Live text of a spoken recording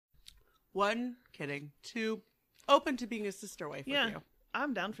1, kidding. 2, open to being a sister wife with you.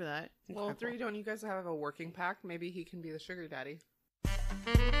 I'm down for that. Well, 3, don't you guys have a working pact? Maybe he can be the sugar daddy.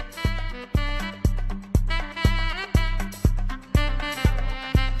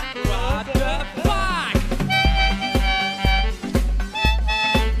 What the fuck?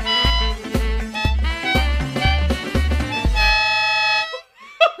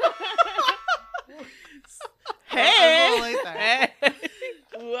 Hey!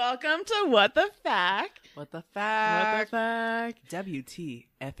 Welcome to What the Fact. What the fact? What the fact?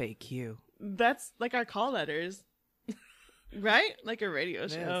 WTFAQ. That's like our call letters. Right? Like a radio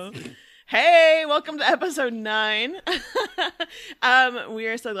show. Hey, welcome to episode 9. We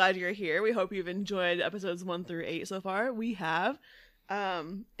are so glad you're here. We hope you've enjoyed episodes 1 through 8 so far. We have.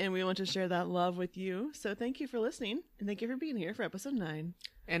 And we want to share that love with you. So thank you for listening. And thank you for being here for episode 9.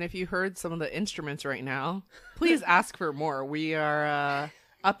 And if you heard some of the instruments right now, please ask for more. We are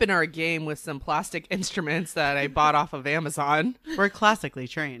up in our game with some plastic instruments that I bought off of Amazon. We're classically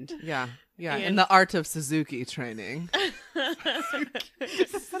trained. Yeah, in the art of Suzuki training.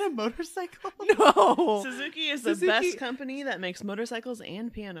 Is that a motorcycle? No. Suzuki is the best company that makes motorcycles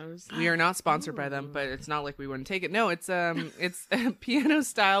and pianos. We are not sponsored by them, but it's not like we wouldn't take it. No, it's piano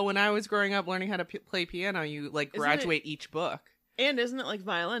style. When I was growing up learning how to play piano, you like graduate each book. And isn't it like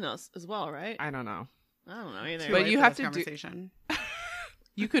violin as well, right? I don't know. I don't know either. But you have to do.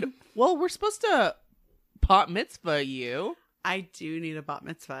 You could. Well, we're supposed to bat mitzvah you. I do need a bat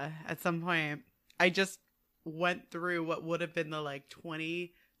mitzvah at some point. I just went through what would have been the like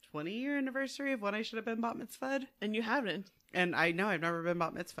 20-year anniversary of when I should have been bat mitzvahed. And you haven't. And I know I've never been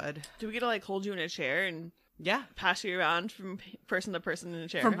bat mitzvahed. Do we get to like hold you in a chair and pass you around from person to person in a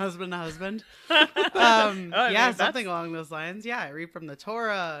chair? From husband to husband. Something along those lines. Yeah, I read from the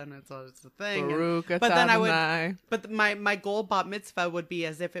Torah and it's a thing. But then I would. But my goal bat mitzvah would be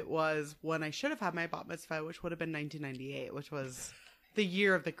as if it was when I should have had my bat mitzvah, which would have been 1998, which was the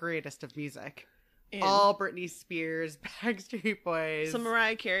year of the greatest of music. And all Britney Spears, Backstreet Boys. Some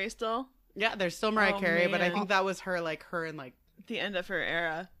Mariah Carey still? Yeah, there's still Mariah Carey, but I think that was her in like the end of her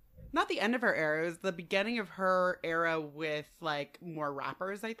era. Not the end of her era. It was the beginning of her era with like more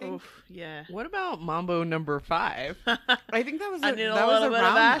rappers, I think. Oof, yeah. What about Mambo number 5? I think that was I need a little bit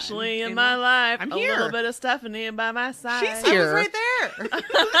of Ashley in my life. I'm here. A little bit of Stephanie by my side. She's here. I was right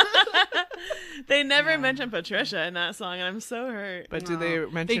there. They never mentioned Patricia in that song, and I'm so hurt. But do they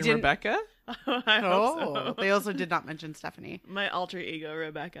mention Rebecca? I hope so. They also did not mention Stephanie. My alter ego,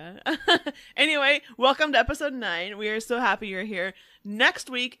 Rebecca. Anyway, welcome to episode 9. We are so happy you're here. Next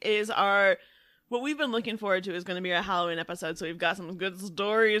week is what we've been looking forward to is going to be our Halloween episode. So we've got some good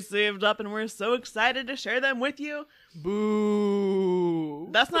stories saved up, and we're so excited to share them with you. Boo.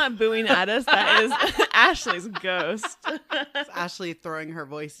 That's not booing at us. That is Ashley's ghost. It's Ashley throwing her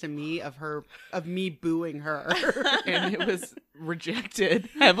voice to me of me booing her. And it was rejected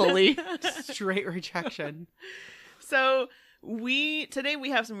heavily. Straight rejection. So today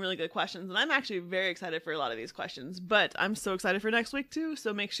we have some really good questions, and I'm actually very excited for a lot of these questions, but I'm so excited for next week too.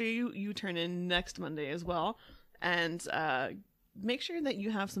 So make sure you turn in next Monday as well, and make sure that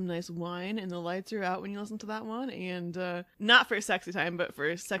you have some nice wine and the lights are out when you listen to that one, and not for sexy time, but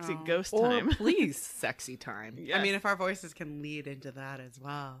for sexy ghost time. Or please, sexy time. Yes. I mean, if our voices can lead into that as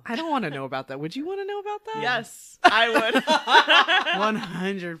well. I don't want to know about that. Would you want to know about that? Yes, I would.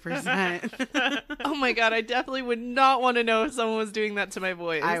 100%. Oh my god, I definitely would not want to know if someone was doing that to my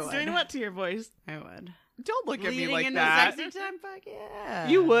voice. I would. Doing what to your voice? I would. Don't look at me Leading like into that. sexy time? Fuck yeah.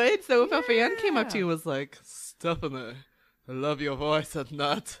 You would? So if a fan came up to you and was like, Stephanie, I love your voice at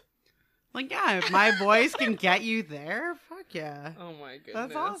night. Like, yeah, if my voice can get you there, fuck yeah. Oh my goodness.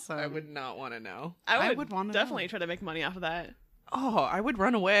 That's awesome. I would not want to know. I would want to definitely try to make money off of that. Oh, I would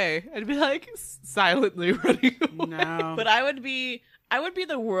run away. I'd be like silently running away. No. But I would be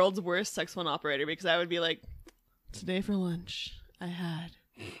the world's worst sex phone operator, because I would be like, today for lunch, I had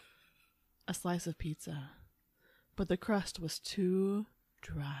a slice of pizza, but the crust was too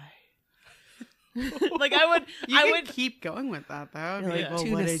dry. Like I would keep going with that though. Like, well,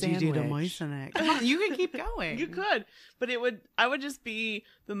 what did you do to moisten it? Come on, you can keep going. You could, but I would just be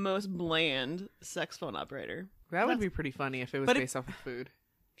the most bland sex phone operator. That would be pretty funny if it was based off of food.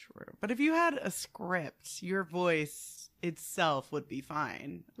 True. But if you had a script, your voice itself would be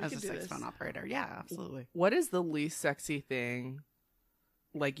fine as a sex phone operator. Yeah, absolutely. What is the least sexy thing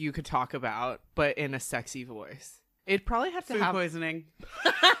like you could talk about, but in a sexy voice? It'd probably have to Food have poisoning.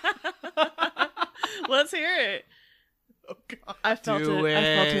 Let's hear it. Oh god. I felt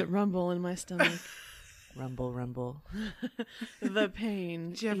it rumble in my stomach. Rumble, rumble. The pain.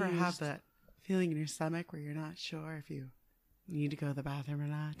 Did you ever have that feeling in your stomach where you're not sure if you need to go to the bathroom or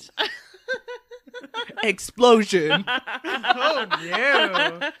not? Explosion. Oh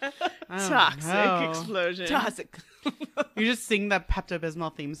no. Toxic explosion. Toxic. You just sing that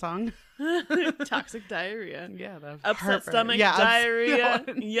Pepto-Bismol theme song. Toxic diarrhea. Yeah, that's Upset stomach, diarrhea.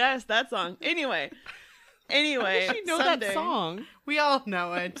 Yes, that song. Anyway, How does she know Sunday. that song? We all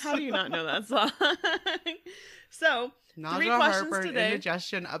know it. How do you not know that song? So, Nausea, 3 questions heartburn, today.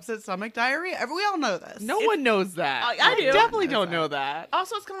 indigestion, upset stomach, diarrhea. We all know this. No one knows that. I do. Definitely don't know that.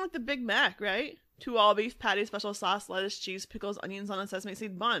 Also, it's kind of like the Big Mac, right? 2 all-beef patties, special sauce, lettuce, cheese, pickles, onions on a sesame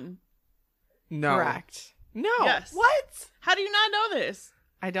seed bun. No. Correct. No. Yes. What? How do you not know this?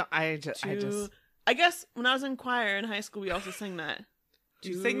 I don't. I just. I guess when I was in choir in high school, we also sang that.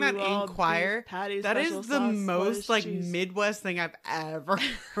 You sing that in choir? Patties, That special is the sauce, most lettuce, cheese. Midwest thing I've ever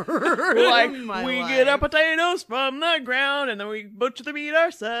heard. Like, in my we life. get our potatoes from the ground and then we butcher the meat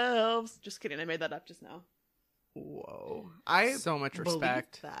ourselves. Just kidding, I made that up just now. Whoa. I So much believe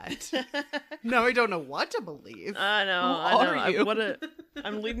respect. that. No, I don't know what to believe. I know. Who are you?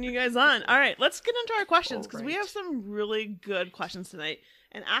 I'm leading you guys on. All right, let's get into our questions because we Alright. have some really good questions tonight.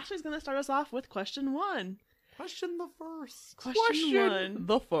 And Ashley's going to start us off with question 1. Question the first. Question 1.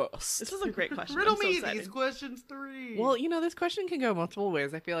 the first. This is a great question. Riddle I'm so me excited. these questions 3. Well, this question can go multiple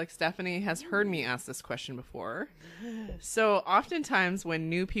ways. I feel like Stephanie has heard me ask this question before. So oftentimes when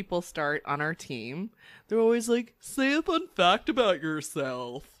new people start on our team, they're always like, say a fun fact about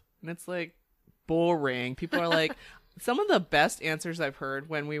yourself. And it's like, boring. People are like, some of the best answers I've heard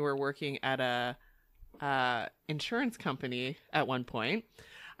when we were working at a insurance company at one point.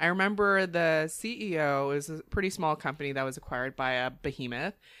 I remember the CEO is a pretty small company that was acquired by a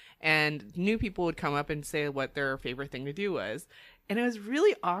behemoth, and new people would come up and say what their favorite thing to do was. And it was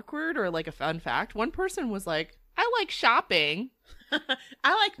really awkward, or like a fun fact. One person was like, I like shopping.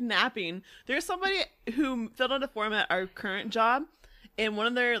 I like napping. There's somebody who filled out a form at our current job, and one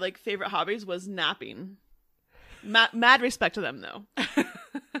of their like favorite hobbies was napping. Mad respect to them, though.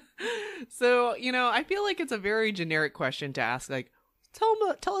 So, I feel like it's a very generic question to ask, like,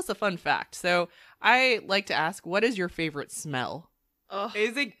 tell us a fun fact. So I like to ask, what is your favorite smell? Oh,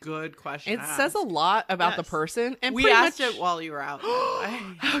 Is a good question. It says a lot about the Yes. person. And We pretty asked much... it while you were out. by the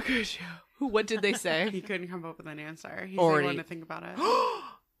way. How could you? What did they say? He couldn't come up with an answer. He Already. wanted to think about it.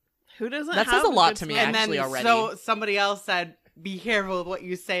 who doesn't? That have says a lot good to me, smell? And then actually, already. so somebody else said, be careful with what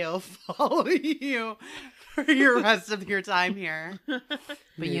you say. It'll follow you for your rest of your time here.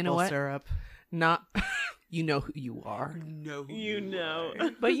 But you know Maple what? Syrup. Not, you know who you are. No. You know.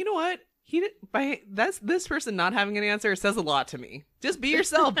 But you know what? This person not having an answer says a lot to me. Just be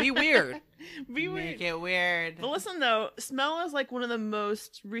yourself. Be weird. Be weird. Make it weird. But listen, though, smell is like one of the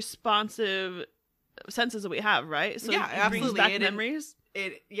most responsive senses that we have, right? So Yeah, it brings absolutely. back It- memories.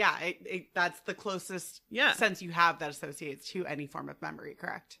 That's the closest Yeah. sense you have that associates to any form of memory,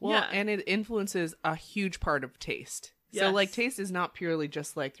 correct? Well, Yeah. and it influences a huge part of taste. So, Yes. like, taste is not purely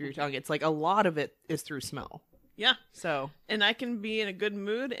just, like, through your tongue. It's, like, a lot of it is through smell. Yeah. So, And I can be in a good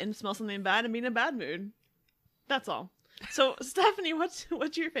mood and smell something bad and be in a bad mood. That's all. So, Stephanie, what's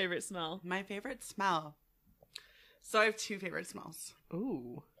your favorite smell? My favorite smell. So I have 2 favorite smells.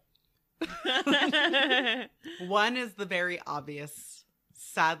 ooh. One is the very obvious.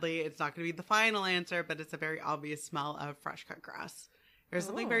 Sadly, it's not going to be the final answer, but it's a very obvious smell of fresh cut grass. There's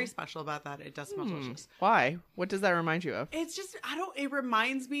something very special about that. It does smell delicious. Why? What does that remind you of? It's just, it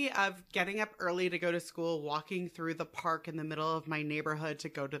reminds me of getting up early to go to school, walking through the park in the middle of my neighborhood to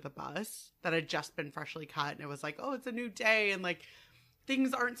go to the bus that had just been freshly cut. And it was like, oh, it's a new day. And like,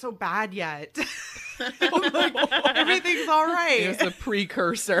 things aren't so bad yet. Like, everything's all right. It was a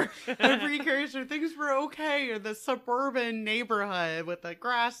precursor. The precursor, things were okay in the suburban neighborhood with the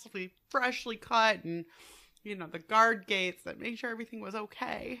grass freshly cut and, the guard gates that made sure everything was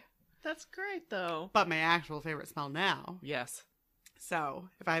okay. That's great, though. But my actual favorite smell now. Yes. So,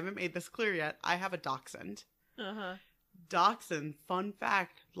 if I haven't made this clear yet, I have a dachshund. Uh-huh. Dachshund, fun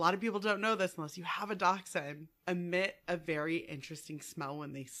fact, a lot of people don't know this unless you have a dachshund, emit a very interesting smell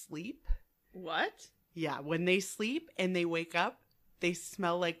when they sleep. What? Yeah, when they sleep and they wake up, they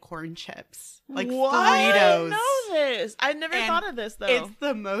smell like corn chips. Like What? I Fritos. didn't know this. I never And thought of this, though. It's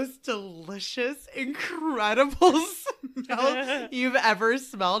the most delicious, incredible smell you've ever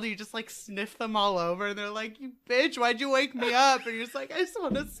smelled. You just like sniff them all over and they're like, you bitch, why'd you wake me up? And you're just like, I just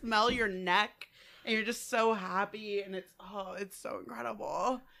want to smell your neck. And you're just so happy. And it's so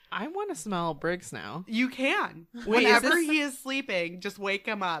incredible. I want to smell Briggs now. You can. Wait, Whenever is this- he is sleeping, just wake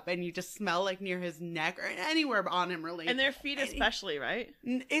him up and you just smell like near his neck or anywhere on him really. and their feet especially, right?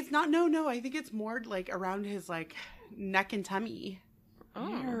 It's not, no. I think it's more like around his like neck and tummy.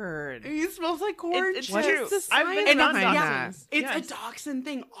 Weird. He smells like corn chips. What is the I've been science around behind dachshunds. that? It's a dachshund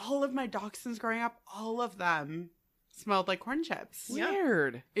thing. All of my dachshunds growing up, all of them smelled like corn chips.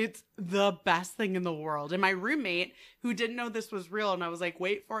 Weird. It's the best thing in the world. And my roommate, who didn't know this was real, and I was like,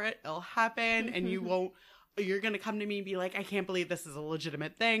 wait for it, it'll happen, and you're gonna come to me and be like, I can't believe this is a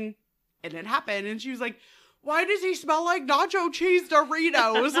legitimate thing. And it happened. And she was like, why does he smell like nacho cheese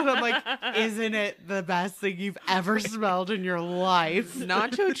Doritos? And I'm like, isn't it the best thing you've ever smelled in your life?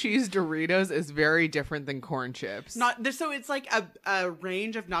 Nacho cheese Doritos is very different than corn chips. So it's like a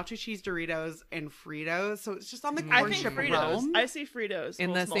range of nacho cheese Doritos and Fritos. So it's just on the corn chip realm. I see Fritos.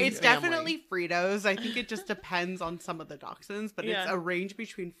 In the same It's family. definitely Fritos. I think it just depends on some of the dachshunds, but it's a range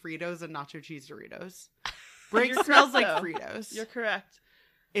between Fritos and nacho cheese Doritos. Brick smells like Fritos. You're correct.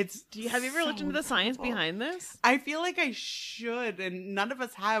 Have you ever looked into the science behind this? I feel like I should, and none of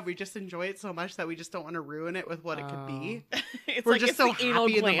us have. We just enjoy it so much that we just don't want to ruin it with what it could be. We're just so happy anal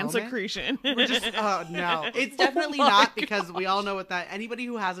gland secretion. We're just no. It's definitely not, because we all know what that. Anybody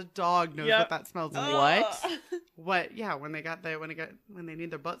who has a dog knows what that smells like. What? What? Yeah, when they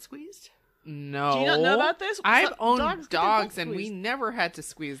need their butt squeezed. No. Do you not know about this? I've owned dogs and we never had to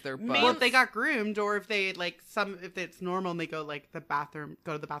squeeze their butt. Well, if they got groomed, or if they if it's normal and they go go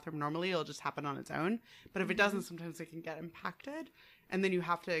to the bathroom normally, it'll just happen on its own. But if it doesn't, sometimes it can get impacted, and then you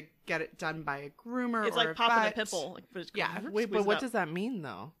have to get it done by a groomer. It's or like popping a pimple. Wait, but what does that mean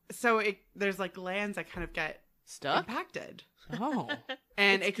though? So there's glands that kind of get stuck, impacted. Oh.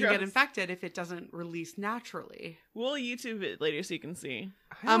 And it can get infected if it doesn't release naturally. We'll YouTube it later so you can see.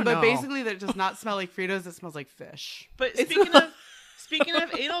 But basically, it does not smell like Fritos. It smells like fish. But speaking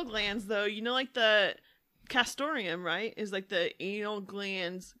of anal glands, though, the castoreum, right, is the anal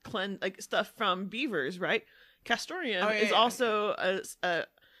glands stuff from beavers, right? Castoreum is also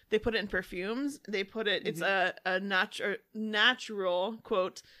they put it in perfumes. They put it. It's a natural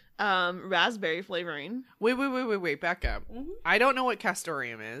quote. Raspberry flavoring. Wait, back up. I don't know what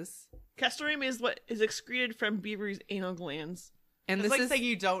castoreum is. Castoreum is what is excreted from beavers' anal glands. And it's like saying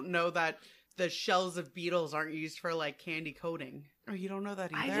you don't know that the shells of beetles aren't used for candy coating. Oh, you don't know that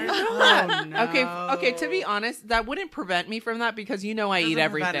either? I didn't know that. No. Okay, to be honest, that wouldn't prevent me from that, because I eat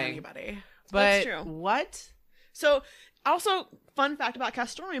everything. Anybody. But that's true. What? So, also, fun fact about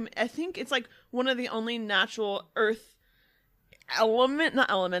castoreum, I think it's one of the only natural earth not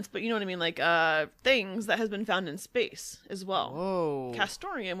elements, but you know what I mean, things that has been found in space as well. Whoa.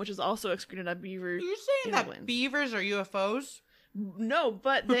 Castoreum, which is also excreted at beaver. Are you saying that beavers are UFOs? No,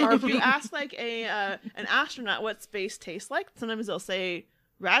 but if you ask an astronaut what space tastes like, sometimes they'll say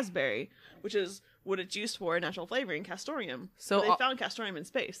raspberry, which is what it's used for, natural flavoring, castoreum. So they found castoreum in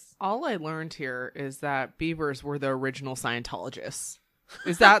space. All I learned here is that beavers were the original Scientologists.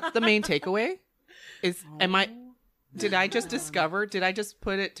 Is that the main takeaway? Did I just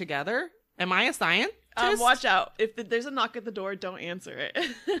put it together? Am I a scientist? Watch out. If there's a knock at the door, don't answer it.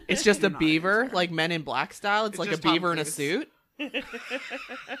 It's just a beaver, like Men in Black style. It's like a beaver in a suit.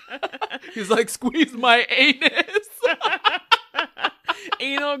 He's like, squeeze my anus.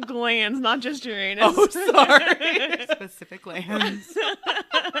 Anal glands, not just your anus. Oh, sorry. Specific glands.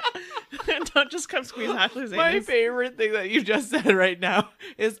 Don't just come squeeze Ashley's anus. My favorite thing that you just said right now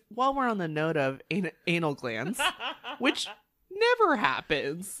is, while we're on the note of anal glands, which never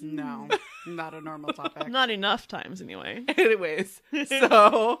happens. No, not a normal topic. Not enough times, anyway. Anyways,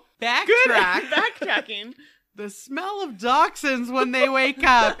 so backtracking. The smell of dachshunds when they wake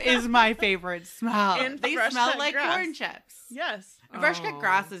up is my favorite smell. And they smell like corn chips. Yes. Fresh cut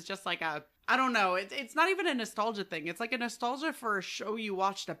grass is just I don't know. It's not even a nostalgia thing. It's like a nostalgia for a show you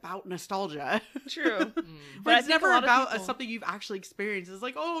watched about nostalgia. True. But it's never about something you've actually experienced. It's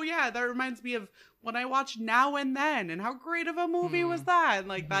like, oh yeah, that reminds me of when I watched Now and Then, and how great of a movie was that?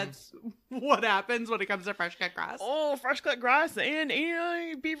 And that's what happens when it comes to fresh cut grass. Oh, fresh cut grass and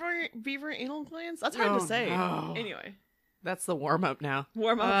beaver anal glands. That's hard to say. No. Anyway. That's the warm up now.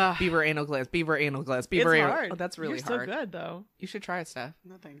 Warm up. Beaver anal glands. Beaver anal glands. Beaver anal. Hard. Oh, that's really You're hard. So good though. You should try it, Steph.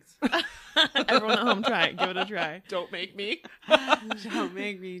 No thanks. Everyone at home, try it. Give it a try. Don't make me. Don't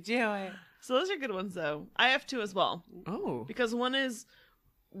make me do it. So those are good ones though. I have two as well. Oh. Because one is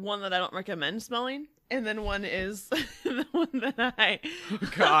one that I don't recommend smelling, and then one is the one that I. Oh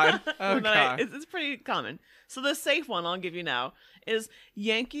God. Oh God. It's pretty common. So the safe one I'll give you now is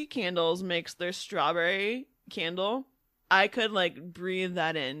Yankee Candles makes their strawberry candle. I could breathe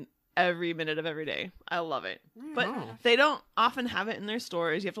that in every minute of every day. I love it. But they don't often have it in their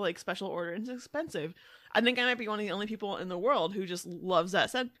stores. You have to special order. It's expensive. I think I might be one of the only people in the world who just loves that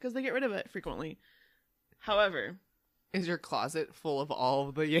scent because they get rid of it frequently. However, Is your closet full of all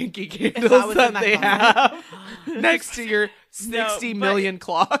of the Yankee candles that they have next to your 60 million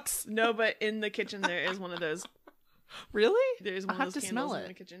clocks? No, but in the kitchen there is one of those. Really? There's one of those candles in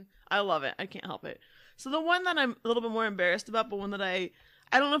the kitchen. I love it. I can't help it. So the one that I'm a little bit more embarrassed about, but one that I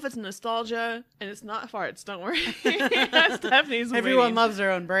don't know if it's nostalgia, and it's not farts. Don't worry. Stephanie's Everyone loves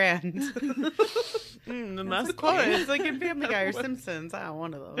their own brand. The must quote. It's like in Family Guy or Simpsons. I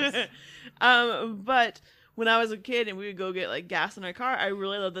want one of those. But when I was a kid and we would go get like gas in our car, I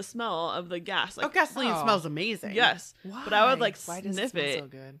really loved the smell of the gas. Like, gasoline smells amazing. Yes. Why? But I would like Why sniff does it smell it so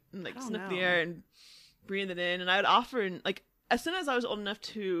good? and like sniff the air and breathe it in. And I would offer, like, as soon as I was old enough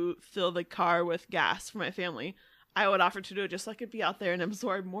to fill the car with gas for my family, I would offer to do it just so I could be out there and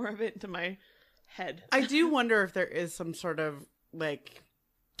absorb more of it into my head. I do wonder if there is some sort of like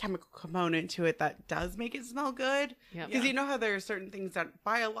chemical component to it that does make it smell good. Because you know how there are certain things that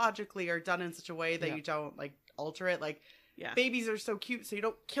biologically are done in such a way that you don't like alter it. Like babies are so cute, so you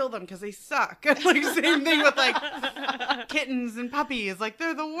don't kill them because they suck. Like same thing with like kittens and puppies. Like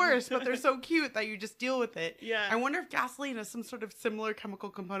they're the worst, but they're so cute that you just deal with it. Yeah. I wonder if gasoline has some sort of similar chemical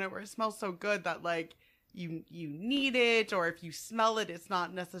component where it smells so good that like you need it, or if you smell it, it's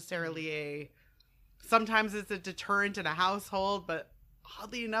not necessarily sometimes it's a deterrent in a household, but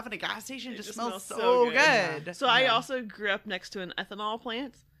oddly enough in a gas station it just smells so good. Yeah. So I also grew up next to an ethanol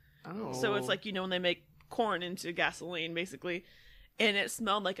plant. Oh. So it's like, when they make corn into gasoline basically, and it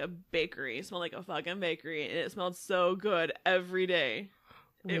smelled like a bakery. It smelled like a fucking bakery, and it smelled so good every day.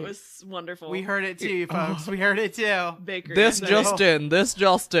 It was wonderful. We heard it too, folks. We heard it too. Bakery. This just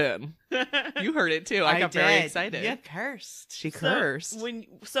in. You heard it too. I got very excited. You cursed. She cursed.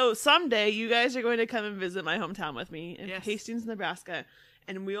 So someday you guys are going to come and visit my hometown with me in Hastings, Nebraska,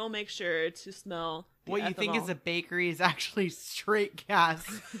 and we'll make sure to smell the what ethanol. You think is a bakery is actually straight gas.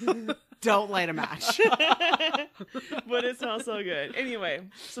 Don't light a match. But it smells so good. Anyway,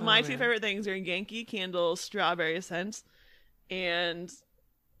 so my two favorite things are Yankee Candle strawberry scent and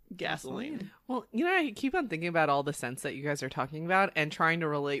gasoline. Well, I keep on thinking about all the scents that you guys are talking about and trying to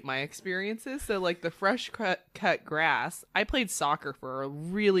relate my experiences. So like the fresh cut grass, I played soccer for a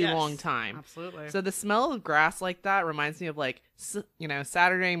really long time. Absolutely. So the smell of grass like that reminds me of like,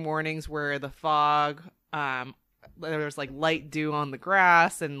 Saturday mornings where the fog, there's like light dew on the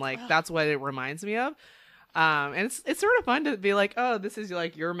grass, and like that's what it reminds me of. And it's sort of fun to be like, oh, this is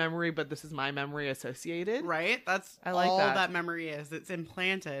like your memory, but this is my memory associated. Right? That's all that memory is. It's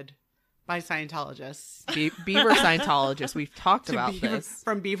implanted by Scientologists. Beaver Scientologists. We've talked about this.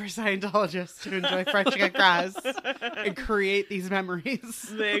 From Beaver Scientologists to enjoy fresh cut grass and create these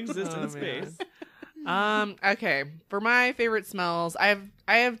memories. They exist in space. Okay. For my favorite smells, I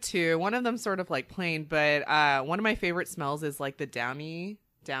have two. One of them sort of like plain, but one of my favorite smells is like the downy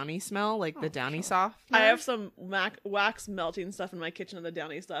smell, like the downy soft. I have some wax melting stuff in my kitchen of the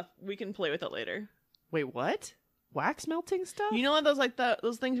downy stuff. We can play with it later. Wait, what? Wax melting stuff? You know what those like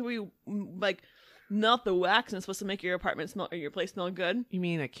those things where you like melt the wax and it's supposed to make your apartment smell or your place smell good? You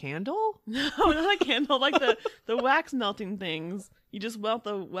mean a candle? No, not a candle. Like the wax melting things. You just melt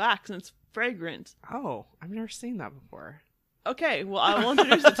the wax and it's fragrant. Oh, I've never seen that before. Okay, well, I will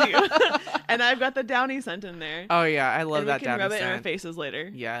introduce it to you. And I've got the downy scent in there. Oh, yeah, I love that downy scent. We can rub it in our faces later.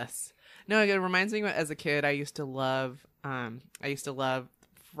 Yes. No, it reminds me as a kid, I used to love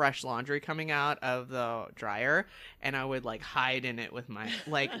fresh laundry coming out of the dryer, and I would like hide in it with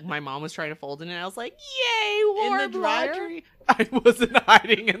my mom was trying to fold it, and I was like, yay, warm in the dryer? laundry. I wasn't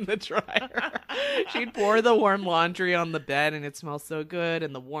hiding in the dryer. She'd pour the warm laundry on the bed, and it smelled so good,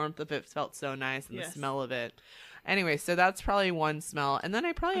 and the warmth of it felt so nice, and the smell of it. Anyway, so that's probably one smell. And then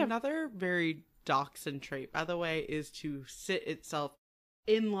I probably have another very dachshund trait, by the way, is to sit itself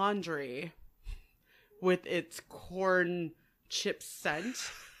in laundry with its corn chip scent.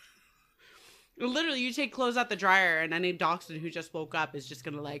 Literally, you take clothes out the dryer and any dachshund who just woke up is just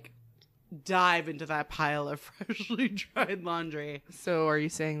going to like dive into that pile of freshly dried laundry. So are you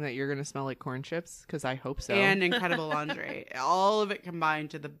saying that you're going to smell like corn chips? Because I hope so. And incredible laundry. All of it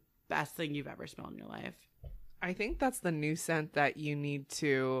combined to the best thing you've ever smelled in your life. I think that's the new scent that you need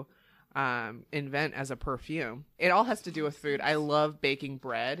to invent as a perfume. It all has to do with food. I love baking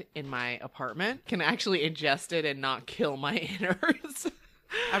bread in my apartment. Can actually ingest it and not kill my innards.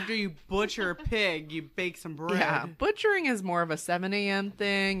 After you butcher a pig, you bake some bread. Yeah, butchering is more of a 7 a.m.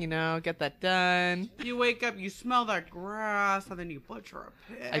 thing, get that done. You wake up, you smell that grass, and then you butcher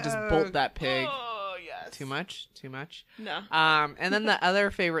a pig. I just bolt that pig. Oh, yes. Too much? No. And then the other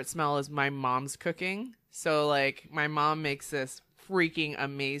favorite smell is my mom's cooking. So, like, my mom makes this freaking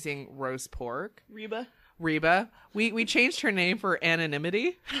amazing roast pork. Reba. Reba. We changed her name for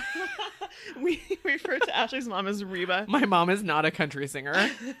anonymity. We refer to Ashley's mom as Reba. My mom is not a country singer.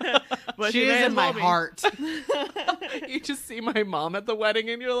 But she is in my heart. You just see my mom at the wedding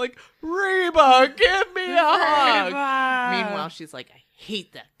and you're like, Reba, give me a hug. Meanwhile, she's like, I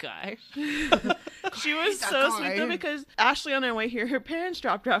hate that guy. She was so sweet though, because Ashley on her way here, her parents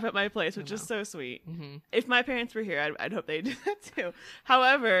dropped her off at my place, which is so sweet. Mm-hmm. If my parents were here, I'd hope they'd do that too.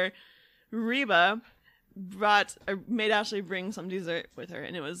 However, Reba made Ashley bring some dessert with her,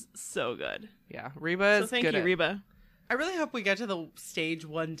 and it was so good. Yeah, Reba is so thank you, Reba. I really hope we get to the stage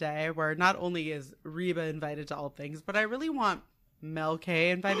one day where not only is Reba invited to all things, but I really want Mel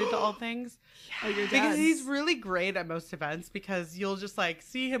K invited to all things. Yes. Because he's really great at most events, because you'll just like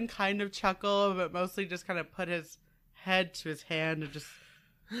see him kind of chuckle, but mostly just kind of put his head to his hand and just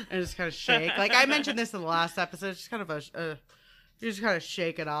kind of shake. Like I mentioned this in the last episode, it's just kind of you just kind of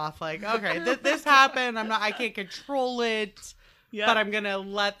shake it off, like, okay, this happened. I can't control it, but I'm gonna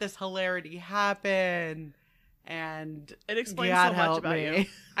let this hilarity happen, and it explains so much about you.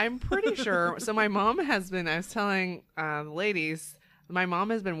 I'm pretty sure. So my mom has been. I was telling the ladies, my mom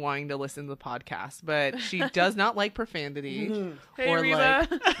has been wanting to listen to the podcast, but she does not like profanity. Hey, or Reba.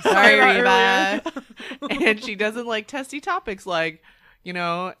 Like, sorry, Reba. And she doesn't like testy topics, like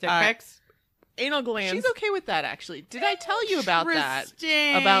dick pics. Anal glands. She's okay with that, actually. Did I tell you about that?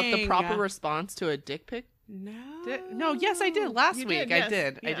 About the proper response to a dick pic? No. Yes, I did last week. Yes. I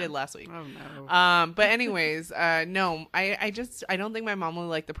did. Yeah. I did last week. Oh no. But anyways, no. I don't think my mom would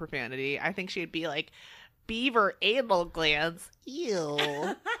like the profanity. I think she'd be like, Beaver anal glands. Ew.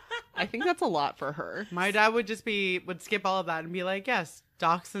 I think that's a lot for her. My dad would skip all of that and be like, yes,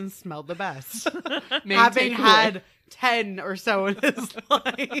 dachshunds smell the best. Having had 10 or so in his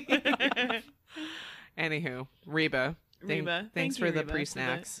life. Anywho, Reba. Thanks for the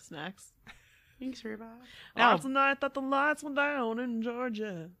pre-snacks. Thanks, Reba. Last night that the lights went down in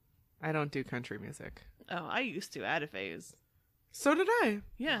Georgia. I don't do country music. Oh, I used to. I had a phase. So did I.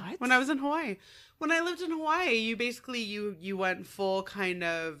 Yeah. What? When I was in Hawaii. When I lived in Hawaii, you basically, you went full kind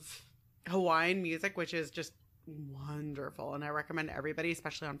of Hawaiian music, which is just wonderful. And I recommend everybody,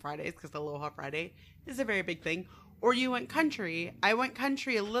 especially on Fridays, because the Aloha Friday is a very big thing. Or you went country. I went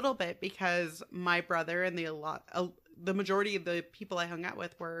country a little bit because my brother and the majority of the people I hung out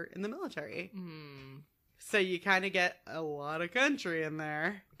with were in the military. Mm. So you kind of get a lot of country in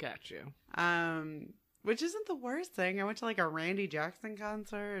there. Got you. Which isn't the worst thing. I went to like a Randy Jackson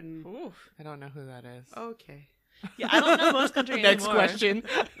concert and I don't know who that is. Okay. Yeah, I don't know most country anymore. Next question.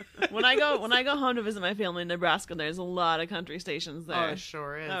 When I go home to visit my family in Nebraska, there's a lot of country stations there. Oh, it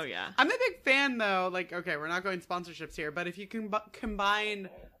sure is. Oh, yeah. I'm a big fan, though. Like, okay, we're not going sponsorships here, but if you can combine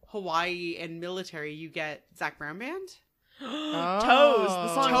Hawaii and military, you get Zac Brown Band. Toes.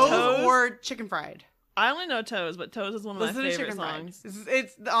 The song Toes or Chicken Fried. I only know Toes, but Toes is one of my favorite songs.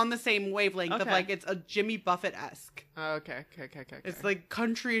 It's on the same wavelength of like, it's a Jimmy Buffett-esque. Oh, okay. It's like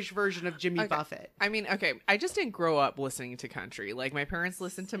country-ish version of Jimmy Buffett. I mean, okay, I just didn't grow up listening to country. Like, my parents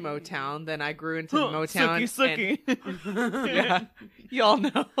listened to Motown, then I grew into Motown. Sookie. Yeah, y'all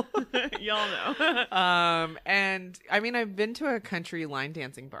know. Y'all know. And I mean, I've been to a country line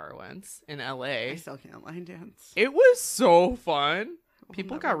dancing bar once in LA. I still can't line dance. It was so fun.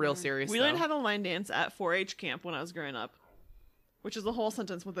 People got real serious. We learned how to line dance at 4-H camp when I was growing up, which is a whole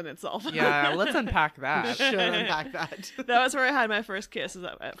sentence within itself. Yeah, let's unpack that. We should unpack that. That was where I had my first kiss, is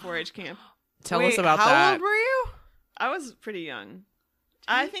at 4-H camp. Tell us about that. How old were you? I was pretty young.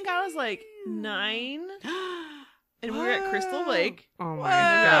 I think I was like 9. And we were at Crystal Lake. Oh my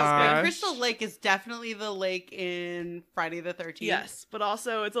gosh. Crystal Lake is definitely the lake in Friday the 13th. Yes, but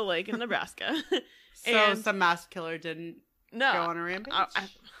also it's a lake in Nebraska. So and some masked killer didn't go on a rampage?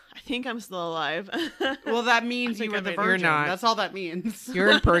 I think I'm still alive. Well, that means you were the virgin. You're not. That's all that means.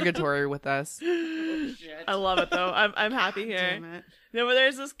 You're in purgatory with us. I love it, though. I'm happy here. Damn it. No, but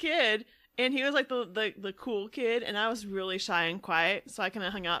there's this kid, and he was like the cool kid, and I was really shy and quiet, so I kind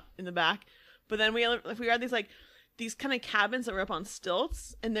of hung out in the back. But then we had these kind of cabins that were up on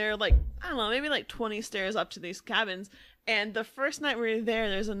stilts, and they're like, I don't know, maybe like 20 stairs up to these cabins. And the first night we were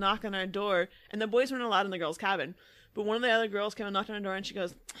there's a knock on our door, and the boys weren't allowed in the girls' cabin. But one of the other girls came and knocked on our door, and she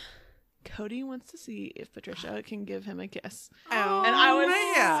goes, Cody wants to see if Patricia can give him a kiss. Oh, and I was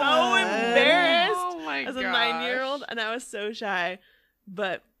so embarrassed as a 9-year-old, 9-year-old, and I was so shy.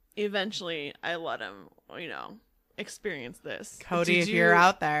 But eventually, I let him, experience this. Cody, if you're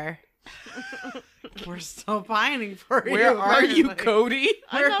out there, we're still pining for you. Where are you, Cody?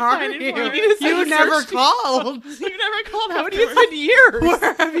 I'm not pining for you. You never called. You never called. Cody, it's been years.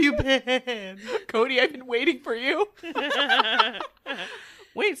 Where have you been? Cody, I've been waiting for you.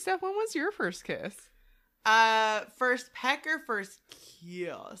 Wait, Steph, when was your first kiss? First peck or first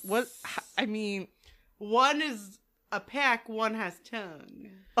kiss? What? I mean, one is a peck, one has tongue.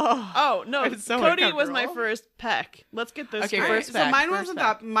 Oh no, so CODY was my first peck. Let's get this straight. First So peck, mine first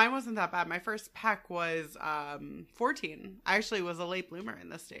wasn't that bad. My first peck was 14. I actually was a late bloomer in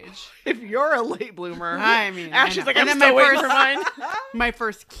this stage. If you're a late bloomer, I mean, Ashley's like, I'm then still waiting for mine. My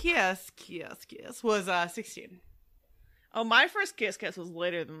first kiss was 16. Oh, my first kiss was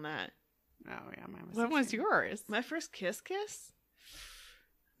later than that. Oh yeah, mine was. when 16. was yours? My first kiss?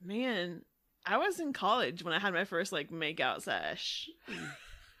 Man, I was in college when I had my first like makeout sesh.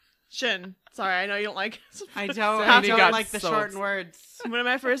 Sorry, I know you don't like. I don't like the shortened words. One of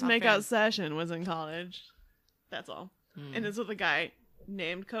my first Not makeout fan. session was in college. That's all, and it's with a guy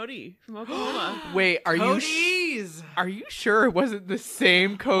named CODY from Oklahoma. Wait, are you sure it wasn't the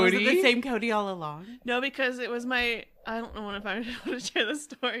same CODY? Was it the same CODY all along? No, because it was my. I don't know if I want to share the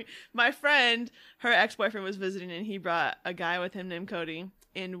story. My friend, her ex-boyfriend was visiting, and he brought a guy with him named CODY,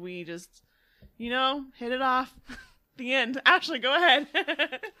 and we just, hit it off. The end. Ashley, go ahead.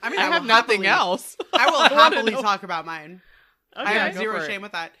 I mean, I have nothing else. I will happily talk about mine. Okay. I have go zero for it. shame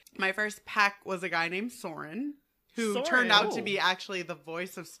with that. My first pack was a guy named Soren, who Soren. turned out to be actually the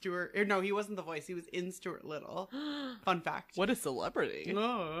voice of Stuart. No, he wasn't the voice. He was in Stuart Little. Fun fact. What a celebrity.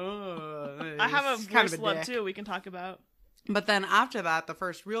 I have a He's voice love dick. too. We can talk about. But then after that, the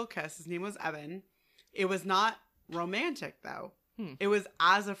first real kiss, his name was Evan. It was not romantic, though. It was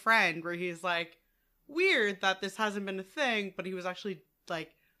as a friend where he's like, weird that this hasn't been a thing, but he was actually like,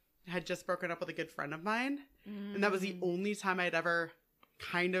 had just broken up with a good friend of mine. And that was the only time I'd ever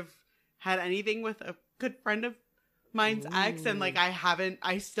kind of had anything with a good friend of mine's ex. And like,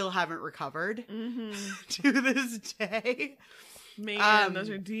 I still haven't recovered to this day. Man, those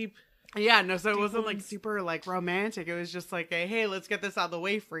are deep. Yeah, no, so it wasn't like super like romantic. It was just like, hey, let's get this out of the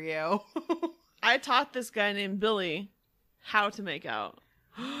way for you. I taught this guy named Billy how to make out.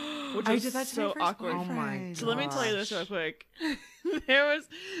 Which I was did that to so my first awkward. boyfriend. Oh my So let me tell you this real quick. There's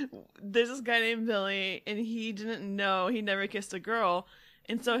this guy named Billy, and he didn't know, he never kissed a girl,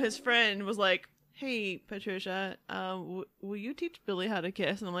 and so his friend was like, "Hey, Patricia, will you teach Billy how to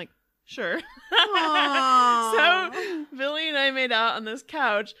kiss?" And I'm like, "Sure." So Billy and I made out on this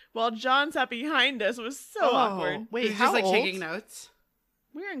couch while John sat behind us. It was so awkward. Wait, He was how just like old? taking notes.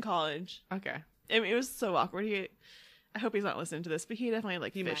 We were in college. Okay. I mean, it was so awkward. I hope he's not listening to this, but he definitely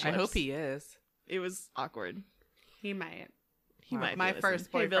like fish lips. I hope he is. It was awkward. He might. He might. My be first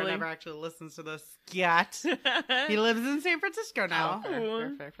listening. boyfriend Hey, never actually listens to this yet. He lives in San Francisco now.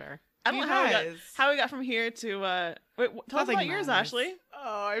 Fair. I don't know how we got from here to tell us about yours, Ashley.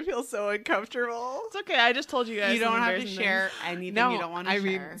 Oh, I feel so uncomfortable. It's okay. I just told you guys. You don't some have to embarrassing share anything you don't want to share.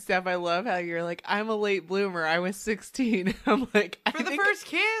 mean, Steph, I love how you're like, I'm a late bloomer. I was 16. I'm like, For the first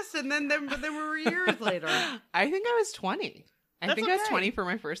kiss, and then we were years later. I think I was 20. I think I was 20 for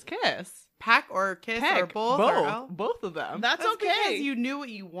my first kiss. Pack or kiss or both? Or Both of them. That's okay. Because you knew what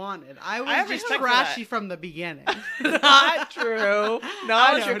you wanted. I was I just respect trashy that. from the beginning. Not true.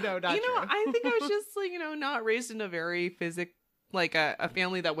 Not true. No, not you know, true. I think I was just like, not raised in a very like a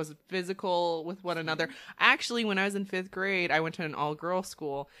family that was physical with one another. Actually, when I was in 5th grade, I went to an all-girls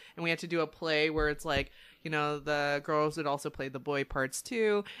school, and we had to do a play where it's like, the girls would also play the boy parts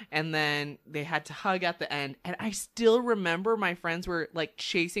too, and then they had to hug at the end. And I still remember my friends were like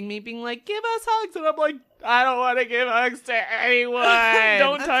chasing me, being like, "Give us hugs," and I'm like, "I don't want to give hugs to anyone.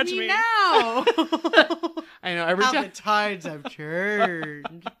 Don't That's touch me me." now. I know every How the time. tides have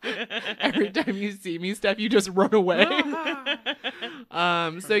turned. Every time you see me, Steph, you just run away.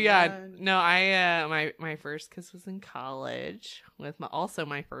 So yeah, no, I my first kiss was in college with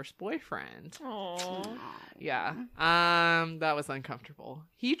my first boyfriend. Aww. Yeah. That was uncomfortable.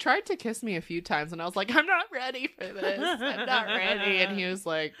 He tried to kiss me a few times, and I was like, I'm not ready for this. I'm not ready. And he was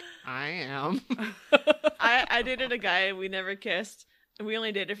like, I am. I dated a guy, we never kissed. We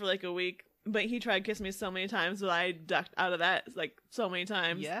only dated for like a week, but he tried to kiss me so many times that I ducked out of that like so many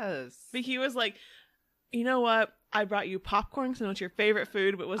times. Yes. But he was like, "You know what? I brought you popcorn because I know it's your favorite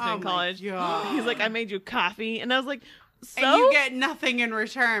food, but wasn't in college." God. He's like, "I made you coffee," and I was like, "So?" And you get nothing in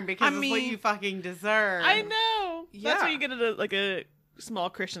return because I it's what mean, you fucking deserve. I know. That's Yeah. what you get at a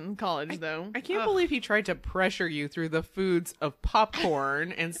small Christian college, though. I can't believe he tried to pressure you through the foods of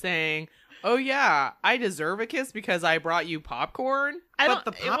popcorn and saying, "Oh yeah, I deserve a kiss because I brought you popcorn." But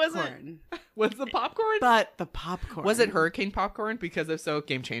the It wasn't. popcorn. Was the popcorn? But the popcorn. Was it hurricane popcorn? Because if so,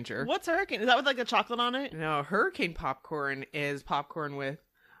 game changer. What's hurricane? Is that with like a chocolate on it? No, hurricane popcorn is popcorn with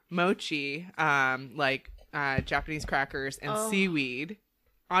mochi, Japanese crackers and seaweed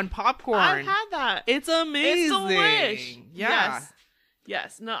on popcorn. I've had that. It's amazing. It's delish. Yeah.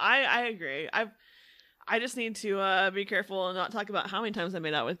 Yes. No, I agree. I just need to be careful and not talk about how many times I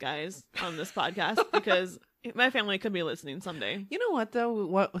made out with guys on this podcast because my family could be listening someday. You know what, though?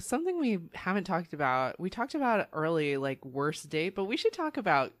 What something we haven't talked about. We talked about early, like, worst date, but we should talk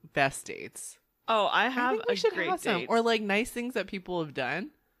about best dates. Oh, I have think we should great have some, date. or like nice things that people have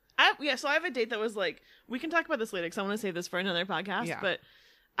done. So I have a date that was like, we can talk about this later because I want to save this for another podcast. Yeah. But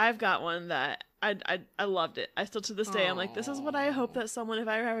I've got one that I loved it. I still to this day I'm like, this is what I hope that someone, if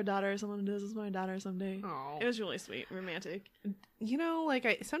I ever have a daughter, someone does as my daughter someday. Aww. It was really sweet, romantic. You know,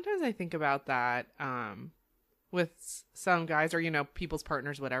 like sometimes I think about that with some guys or, you know, people's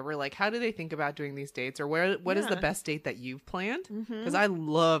partners, whatever. Like, how do they think about doing these dates, or what is the best date that you've planned? Because I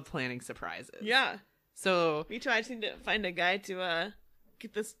love planning surprises. Yeah. So me too. I just need to find a guy to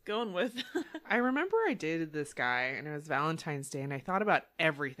get this going with. I remember I dated this guy and it was Valentine's Day and I thought about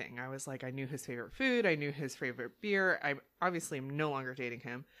everything. I was like, I knew his favorite food. I knew his favorite beer. I obviously am no longer dating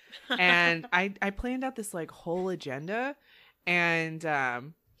him. And I planned out this like whole agenda,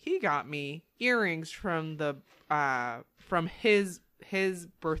 and he got me earrings from the from his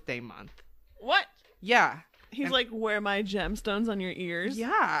birthday month. What? Yeah. He's like, wear my gemstones on your ears.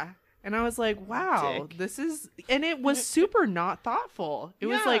 Yeah. And I was like, wow, this is, and it was super not thoughtful. It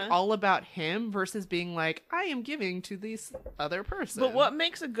was like all about him versus being like, I am giving to this other person. But what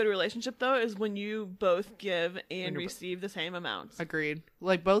makes a good relationship though is when you both give and receive the same amounts. Agreed.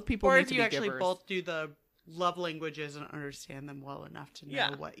 Like both people or need if to you be actually givers. both do the love languages and understand them well enough to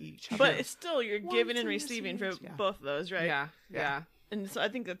know what each other. But it's still, you're giving and receiving for both of those, right? Yeah. And so I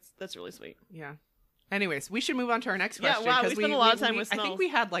think that's really sweet. Yeah. Anyways, we should move on to our next question. Yeah, wow, we spent a lot of time with smells. I think we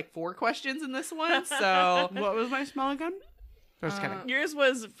had like 4 questions in this one, so... What was my smell again? Just kidding. Yours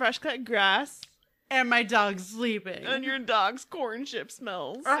was fresh cut grass. And my dog's sleeping. And your dog's corn chip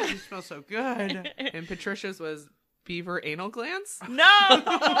smells. Oh, you smell so good. And Patricia's was Beaver anal glands? No!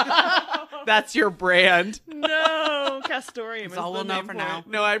 That's your brand. No, Castoreum That's all we'll know for now.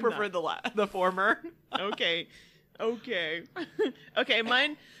 No, I prefer the former. Okay. Okay,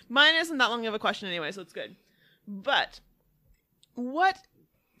 mine isn't that long of a question anyway, so it's good. But what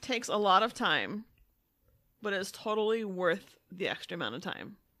takes a lot of time, but is totally worth the extra amount of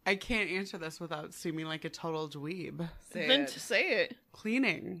time? I can't answer this without seeming like a total dweeb. Say it.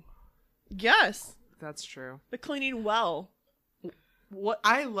 Cleaning. Yes. That's true. But cleaning well. What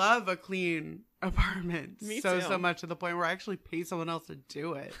I love a clean apartment. Me so too. much to the point where I actually pay someone else to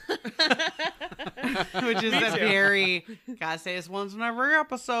do it. Which is a very, gotta say this once in every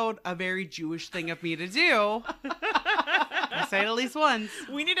episode, a very Jewish thing of me to do. I say it at least once.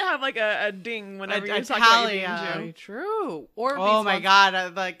 We need to have like a ding whenever you talk tally, about you being Jew. True. Or oh my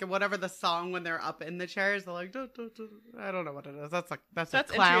god, like whatever the song when they're up in the chairs, they're like, I don't know what it is. That's a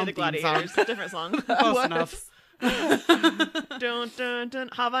clown Entry of the Gladiators. song. Different song. Close enough. Dun dun dun.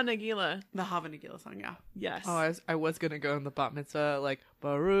 Hava Nagila. The Hava Nagila song, yeah. Yes. Oh, I was gonna go in the bat mitzvah like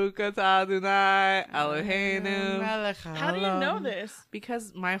Baruch atah Adonai Eloheinu. How do you know this?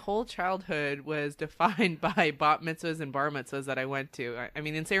 Because my whole childhood was defined by bat mitzvahs and bar mitzvahs that I went to. I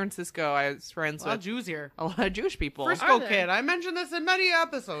mean, in San Francisco, I was friends with Jews here. A lot of Jewish people. Frisco Kid. I mentioned this in many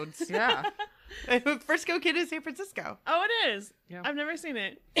episodes. Yeah. Frisco Kid is San Francisco. Oh, it is. Yeah. I've never seen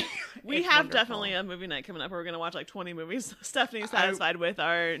it. We have definitely a movie night coming up where we're going to watch like 20 movies. Stephanie's satisfied with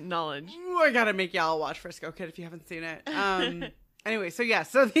our knowledge. I gotta make y'all watch Frisco Kid if you haven't seen it. Anyway, so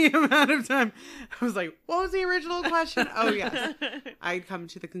the amount of time, I was like, what was the original question? Oh, yes. I'd come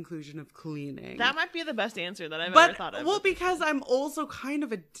to the conclusion of cleaning. That might be the best answer that I've ever thought of. Well, because I'm also kind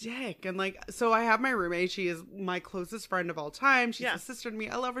of a dick. And like, so I have my roommate. She is my closest friend of all time. She's a sister to me.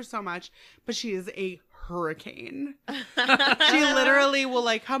 I love her so much. But she is a hurricane. She literally will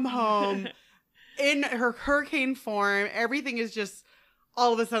like come home in her hurricane form. Everything is just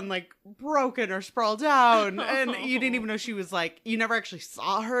all of a sudden like broken or sprawled out, and you didn't even know she was like, you never actually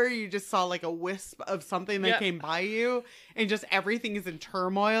saw her, you just saw like a wisp of something that came by you, and just everything is in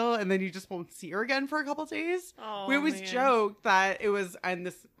turmoil, and then you just won't see her again for a couple days. We always joke that it was, and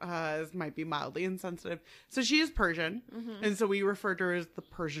this might be mildly insensitive, so she is Persian, and so we refer to her as the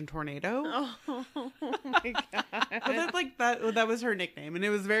Persian tornado. Oh my god. But that's like that was her nickname, and it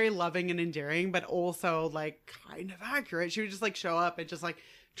was very loving and endearing, but also like kind of accurate. She would just like show up and just like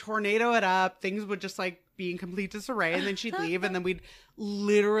tornado it up. Things would just like be in complete disarray, and then she'd leave, and then we'd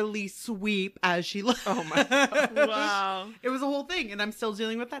literally sweep as she left. Oh my god. Wow. It was a whole thing, and I'm still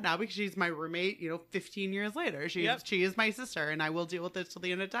dealing with that now because she's my roommate, 15 years later. She is my sister, and I will deal with this till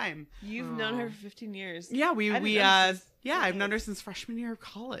the end of time. You've known her for 15 years. Yeah, I've known her since freshman year of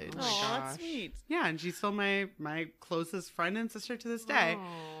college. Oh, that's sweet. Yeah, and she's still my closest friend and sister to this day.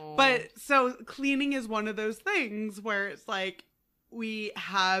 But so cleaning is one of those things where it's like, we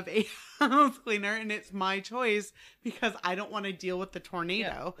have a house cleaner and it's my choice because I don't want to deal with the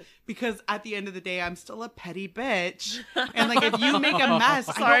tornado because at the end of the day I'm still a petty bitch and like if you make a mess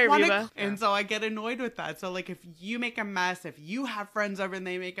I don't want to and so I get annoyed with that. So like if you make a mess, if you have friends over and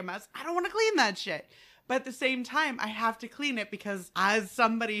they make a mess, I don't want to clean that shit. But at the same time, I have to clean it because as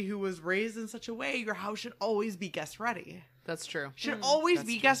somebody who was raised in such a way, your house should always be guest ready. That's true. Should always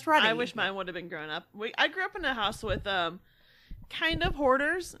be guest ready. I wish mine would have been grown up. I grew up in a house with kind of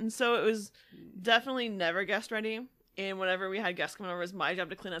hoarders, and so it was definitely never guest ready. And whenever we had guests coming over, it was my job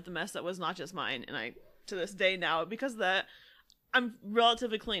to clean up the mess that was not just mine. And I, to this day now, because of that, I'm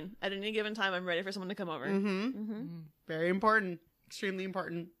relatively clean. At any given time, I'm ready for someone to come over. Very important. Extremely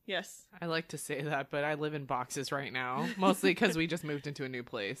important. Yes. I like to say that, but I live in boxes right now, mostly because we just moved into a new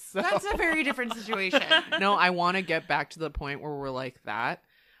place. So. That's a very different situation. No, I want to get back to the point where we're like that,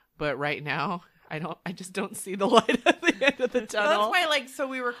 but right now I just don't see the light at the end of the tunnel. That's why, so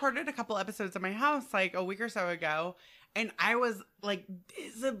we recorded a couple episodes at my house like a week or so ago, and I was like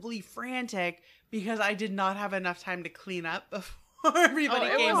visibly frantic because I did not have enough time to clean up before everybody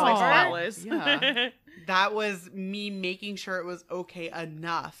came over. Spotless. Yeah. That was me making sure it was okay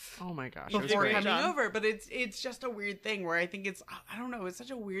enough. Oh my gosh. Before coming over. But it's just a weird thing where I think I don't know, it's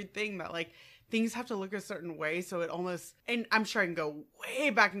such a weird thing that like things have to look a certain way. So it almost, and I'm sure I can go way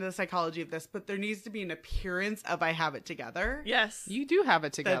back into the psychology of this, but there needs to be an appearance of I have it together. Yes. You do have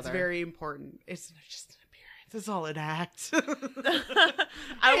it together. That's very important. It's just it's all an act.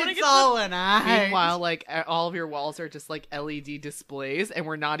 It's all an act. Meanwhile, like all of your walls are just like LED displays, and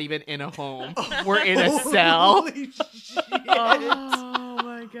we're not even in a home. We're in a cell. Holy shit. Oh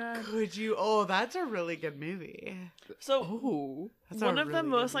my god. Could you? Oh, that's a really good movie. So one of the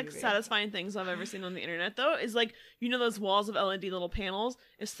most like satisfying things I've ever seen on the internet though is like, you know, those walls of LED little panels,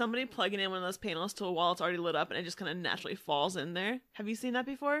 is somebody plugging in one of those panels to a wall that's already lit up and it just kind of naturally falls in there. Have you seen that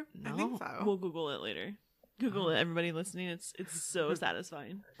before? No. I think so. We'll Google it later. Google it, everybody listening. It's so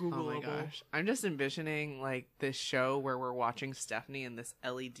satisfying. Oh my gosh. I'm just envisioning like this show where we're watching Stephanie in this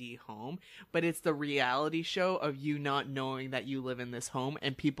LED home, but it's the reality show of you not knowing that you live in this home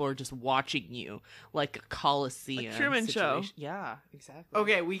and people are just watching you like a Coliseum. Like Truman Show. Yeah, exactly.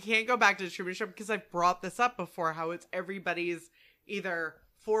 Okay, we can't go back to the Truman Show because I've brought this up before, how it's everybody's either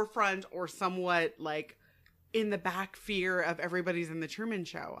forefront or somewhat like in the back fear of everybody's in the Truman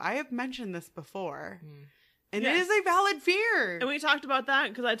Show. I have mentioned this before. And it is a valid fear. And we talked about that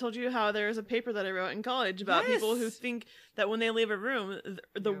because I told you how there was a paper that I wrote in college about people who think that when they leave a room,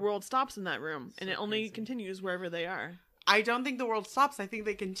 the world stops in that room. And it only continues wherever they are. I don't think the world stops. I think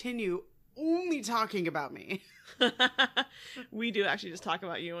they continue only talking about me. We do actually just talk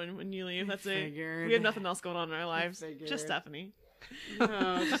about you when you leave. That's it. We have nothing else going on in our lives. Just Stephanie.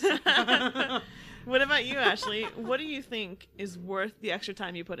 What about you, Ashley? What do you think is worth the extra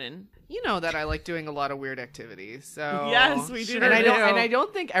time you put in? You know that I like doing a lot of weird activities. So yes, we do. And I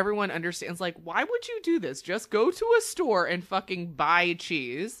don't think everyone understands, like, why would you do this? Just go to a store and fucking buy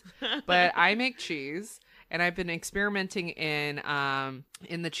cheese. But I make cheese, and I've been experimenting in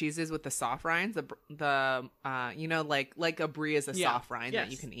the cheeses with the soft rinds, the you know, like a brie is a soft rind that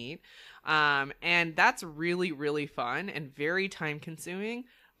you can eat. And that's really, really fun and very time consuming.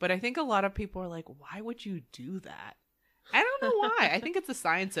 But I think a lot of people are like, why would you do that? I don't know why. I think it's the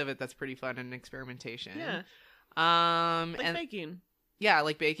science of it that's pretty fun and experimentation. Yeah. And baking. Yeah,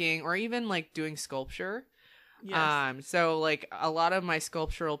 like baking or even like doing sculpture. Yes. So like a lot of my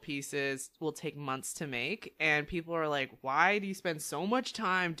sculptural pieces will take months to make, and people are like, why do you spend so much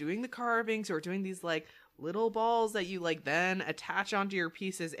time doing the carvings or doing these like little balls that you like then attach onto your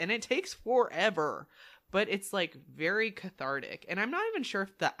pieces, and it takes forever. But it's like very cathartic. And I'm not even sure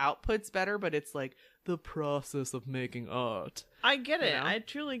if the output's better, but it's like the process of making art. I get it. You know? I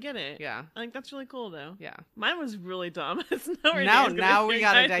truly get it. Yeah. I think that's really cool though. Yeah. Mine was really dumb. It's nowhere now we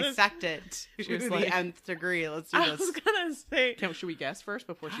gotta dissect it to the nth degree. Let's do this. I was gonna say, should we guess first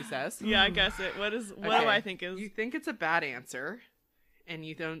before she says? Yeah, I guess it. What do I think is? You think it's a bad answer, and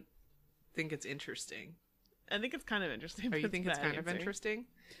you don't think it's interesting. I think it's kind of interesting. Oh, you think it's kind of interesting?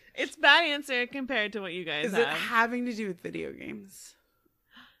 It's bad answer compared to what you guys have. Is it having to do with video games?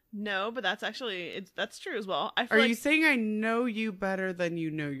 No, but that's actually that's true as well. Are you saying I know you better than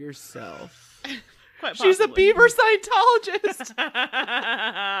you know yourself? Quite She's a Beaver Scientologist.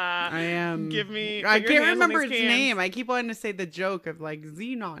 I am. I can't remember its name. I keep wanting to say the joke of like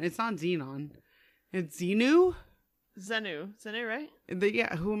Xenon. It's not Xenon. It's Xenu. Xenu, right?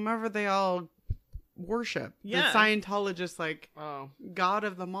 Whomever they all worship. Yeah. The Scientologists, like, god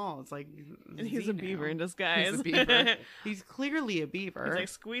of them all. It's like, and he's a beaver in disguise. He's a beaver. He's clearly a beaver. He's like,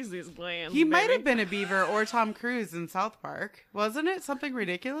 squeeze these glands. He might have been a beaver or Tom Cruise in South Park. Wasn't it something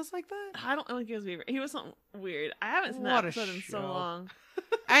ridiculous like that? I don't think he was a beaver. He was something weird. I haven't seen that episode in so long.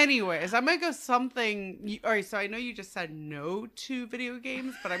 Anyways, I'm going to go something. All right, so I know you just said no to video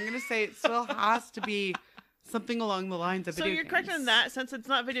games, but I'm going to say it still has to be something along the lines of video games. So you're correct in that sense. It's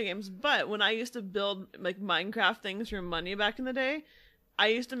not video games, but when I used to build like Minecraft things for money back in the day, I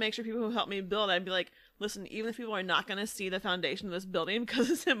used to make sure people who helped me build, I'd be like, listen, even if people are not going to see the foundation of this building because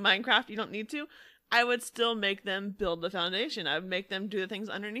it's in Minecraft, you don't need to, I would still make them build the foundation. I would make them do the things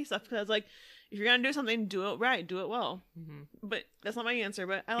underneath stuff because I was like, if you're going to do something, do it right, do it well. Mm-hmm. But that's not my answer,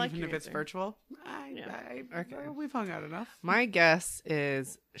 but I like even if answer. It's virtual? Okay. We've hung out enough. My guess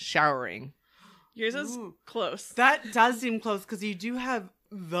is showering. Yours is close. That does seem close because you do have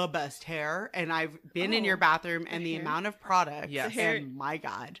the best hair, and I've been in your bathroom and the amount of products. Yes. And my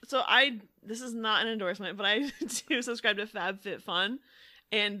God. So this is not an endorsement, but I do subscribe to FabFitFun.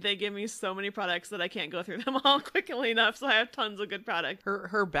 And they give me so many products that I can't go through them all quickly enough. So I have tons of good product.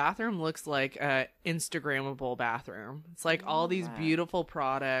 Her bathroom looks like a Instagrammable bathroom. It's like all these beautiful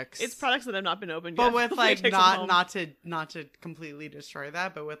products. It's products that have not been opened but yet. But with like not to completely destroy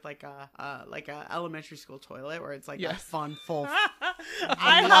that, but with like a elementary school toilet where it's like a fun full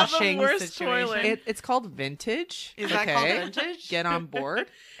I have the worst toilet. It's called vintage. Is that called vintage? Get on board.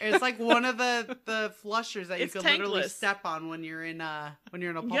 It's like one of the flushers that you can literally tankless. step on when you're in a public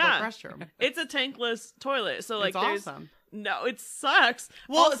restroom. It's a tankless toilet. So like it's awesome. No, it sucks.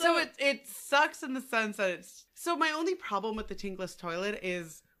 Well, also, so it sucks in the sense that it's so my only problem with the tankless toilet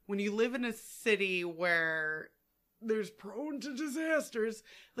is when you live in a city where there's prone to disasters,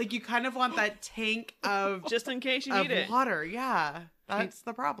 like you kind of want that tank of just in case you need it. Water. Yeah. That's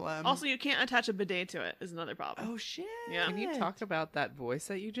the problem. Also, you can't attach a bidet to it is another problem. Oh, shit. Yeah. Can you talk about that voice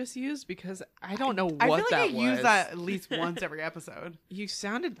that you just used? Because I don't know what that was. I feel like I use that at least once every episode. You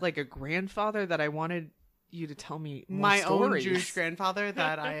sounded like a grandfather that I wanted you to tell me more my stories. own Jewish grandfather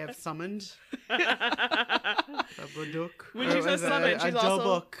that I have summoned. When she says summoned, she's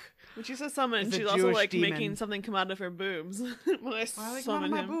also... When she says summon, she's also like demon. Making something come out of her boobs. When I summon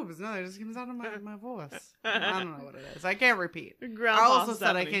him. My boobs. No, it just comes out of my voice. I don't know what it is. I can't repeat. Grandpa I also said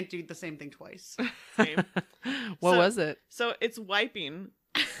Stephanie. I can't do the same thing twice. Same. What was it? So it's wiping.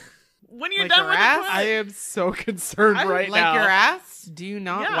 When you're like done with ass? the toilet. I am so concerned right now. Like your ass? Do you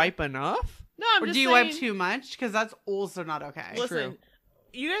not wipe enough? No, I'm or just do you saying, wipe too much? Because that's also not okay. Listen, True.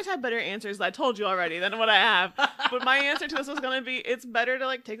 You guys have better answers, I told you already, than what I have. But my answer to this was going to be, it's better to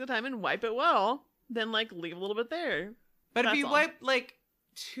like take the time and wipe it well than like leave a little bit there. But if you wipe like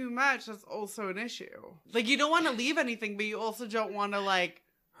too much, that's also an issue. Like you don't want to leave anything, but you also don't want to like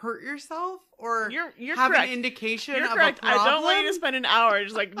hurt yourself or you're have correct. an indication you're of correct. a problem. I don't want you to spend an hour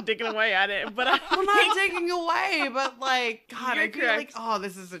just like digging away at it. But I'm not digging away, but like, God, You're I feel correct. like,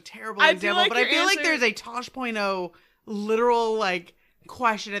 this is a terrible example, but I feel like there's a Tosh.0 literal like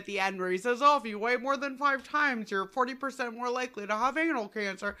question at the end where he says, if you wipe more than 5 times, you're 40% more likely to have anal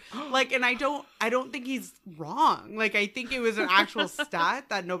cancer. Like, and I don't think he's wrong. Like, I think it was an actual stat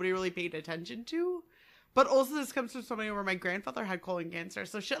that nobody really paid attention to. But also this comes from somebody where my grandfather had colon cancer.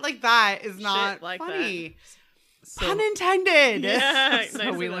 So shit like that is not like funny. So, pun intended. Yeah,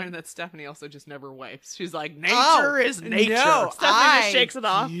 so we learned that Stephanie also just never wipes. She's like, nature is nature. No, Stephanie just shakes it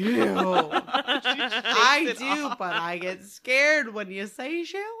off. I do, but I get scared when you say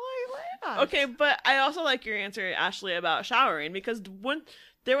shit like that. Okay, but I also like your answer, Ashley, about showering, because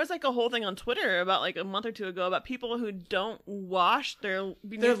there was like a whole thing on Twitter about like a month or two ago about people who don't wash their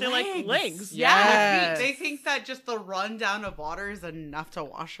like legs. Yeah, they think that just the rundown of water is enough to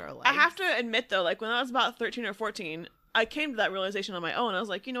wash our legs. I have to admit though, like when I was about 13 or 14, I came to that realization on my own. I was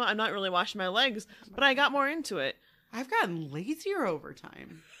like, you know what, I'm not really washing my legs, but I got more into it. I've gotten lazier over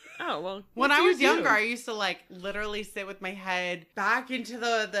time. Oh, well. When I was younger, I used to like literally sit with my head back into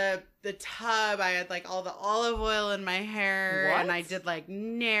the tub. I had like all the olive oil in my hair. What? And I did like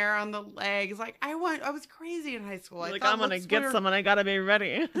nair on the legs. Like I was crazy in high school. Like, I'm going to get some and I got to be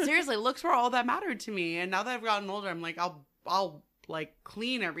ready. Seriously, looks were all that mattered to me. And now that I've gotten older, I'm like, I'll like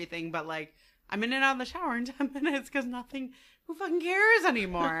clean everything. But like I'm in and out of the shower in 10 minutes because who fucking cares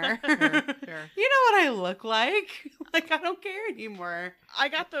anymore? Sure. You know what I look like? Like, I don't care anymore. I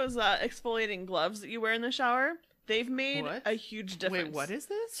got those exfoliating gloves that you wear in the shower. They've made a huge difference. Wait, what is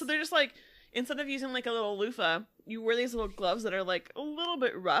this? So they're just like, instead of using like a little loofah, you wear these little gloves that are like a little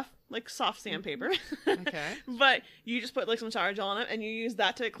bit rough, like soft sandpaper. Okay. But you just put like some shower gel on it and you use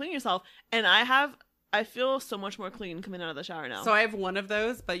that to clean yourself. And I have I feel so much more clean coming out of the shower now. So I have one of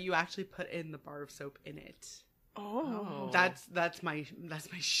those, but you actually put in the bar of soap in it. Oh. That's my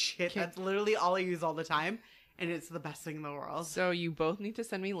shit. That's literally all I use all the time. And it's the best thing in the world. So you both need to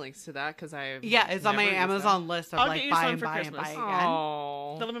send me links to that because it's on my Amazon list of I'll like get you buy some and for buy Christmas. and buy again.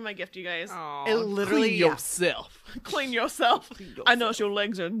 Aww. That'll be my gift, you guys. Aww. It literally Clean yourself. Clean yourself. I know your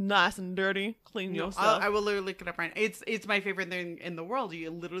legs are nice and dirty. Clean yourself. I will literally look it up right now. It's my favorite thing in the world. You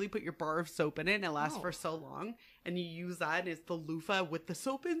literally put your bar of soap in it and it lasts for so long. And you use that and it's the loofah with the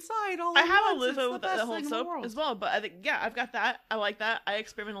soap inside. I have a loofah with the whole soap as well. But I think, I've got that. I like that. I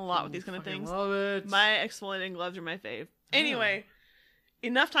experiment a lot with these kind of things. Love it. My exfoliating gloves are my fave. Anyway,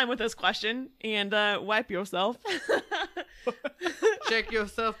 enough time with this question and wipe yourself. Check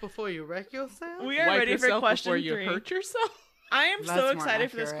yourself before you wreck yourself. We are ready for question 3. Before you hurt yourself? I am so excited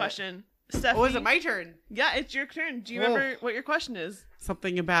for this question. Stephanie. Oh, is it my turn? Yeah, it's your turn. Do you remember what your question is?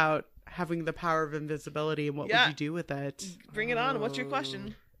 Something about having the power of invisibility and what would you do with it? Bring it on. What's your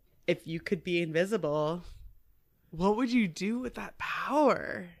question? If you could be invisible, what would you do with that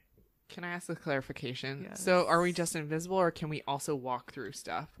power? Can I ask a clarification? Yes. So are we just invisible or can we also walk through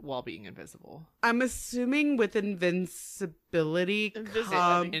stuff while being invisible? I'm assuming with invincibility.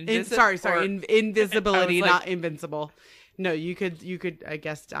 Invisibility, Okay, not invincible. No, you could, I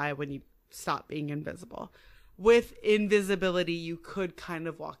guess, die when you stop being invisible. With invisibility, you could kind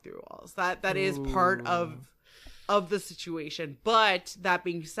of walk through walls. That is part of the situation. But that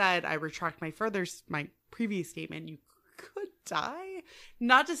being said, I retract my previous statement. You could die.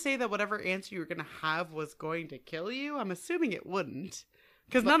 Not to say that whatever answer you were going to have was going to kill you. I'm assuming it wouldn't.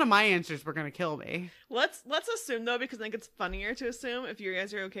 Because none of my answers were going to kill me. Let's assume, though, because I think it's funnier to assume, if you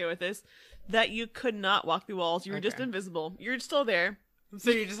guys are okay with this, that you could not walk through walls. You were just invisible. You're still there. So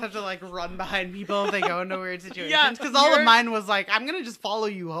you just have to like run behind people if they go into weird situations. Because all of mine was like, I'm gonna just follow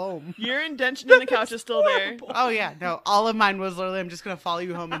you home. Your indention in the couch is still there. Oh yeah, no. All of mine was literally, I'm just gonna follow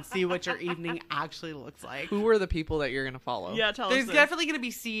you home and see what your evening actually looks like. Who are the people that you're gonna follow? Yeah, tell us. There's definitely gonna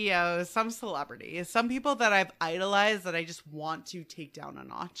be CEOs, some celebrities, some people that I've idolized that I just want to take down a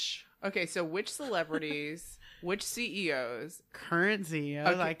notch. Okay, so which celebrities, which CEOs? Current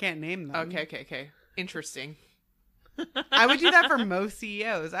CEOs, I can't name them. Okay. Interesting. I would do that for most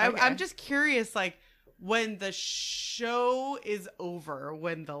CEOs. I'm just curious, like, when the show is over,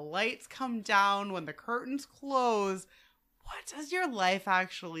 when the lights come down, when the curtains close, what does your life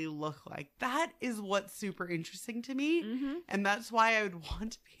actually look like? That is what's super interesting to me. Mm-hmm. And that's why I would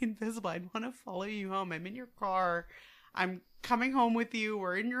want to be invisible. I'd want to follow you home. I'm in your car. I'm coming home with you.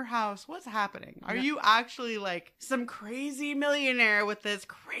 We're in your house. What's happening? Are you actually like some crazy millionaire with this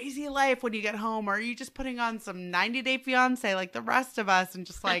crazy life when you get home? Or are you just putting on some 90 Day Fiance like the rest of us and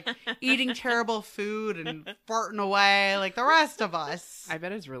just like eating terrible food and farting away like the rest of us? I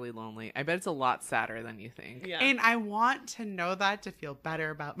bet it's really lonely. I bet it's a lot sadder than you think. Yeah. And I want to know that to feel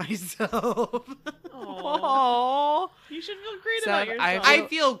better about myself. Aww. You should feel great about yourself. I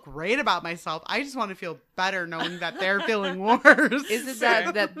feel great about myself. I just want to feel better knowing that they're feeling worse. Is it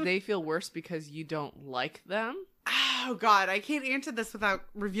that they feel worse because you don't like them? Oh God, I can't answer this without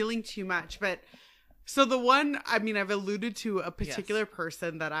revealing too much. But so the one, I mean, I've alluded to a particular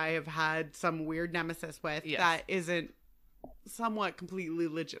person that I have had some weird nemesis with that isn't somewhat completely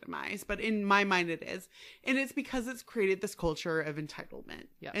legitimized, but in my mind it is. And it's because it's created this culture of entitlement.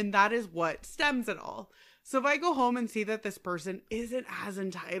 Yep. And that is what stems it all. So if I go home and see that this person isn't as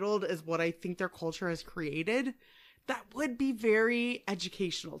entitled as what I think their culture has created, that would be very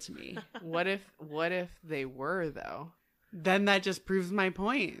educational to me. What if they were, though? Then that just proves my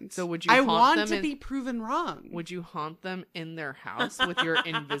point. So would you I want to be proven wrong. Would you haunt them in their house with your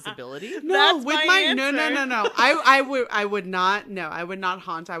invisibility? No, That's with my no. answer. I would not. No, I would not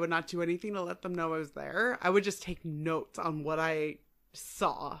haunt. I would not do anything to let them know I was there. I would just take notes on what I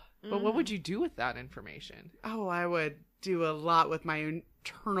saw. But what would you do with that information? Oh, I would do a lot with my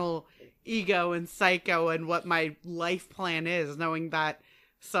internal ego and psycho and what my life plan is, knowing that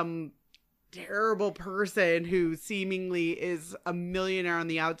some terrible person who seemingly is a millionaire on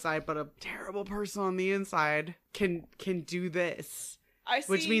the outside but a terrible person on the inside can do this.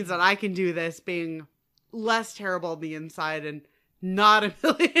 Which means that I can do this being less terrible on the inside and not a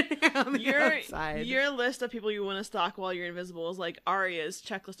millionaire on the outside. Your list of people you want to stalk while you're invisible is like Arya's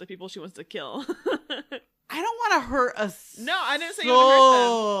checklist of people she wants to kill. I don't want to hurt a soul. No, I didn't say you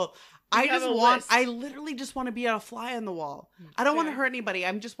want to hurt them. I literally just want to be a fly on the wall. I don't want to hurt anybody.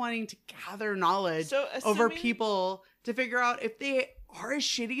 I'm just wanting to gather knowledge over people to figure out if they are as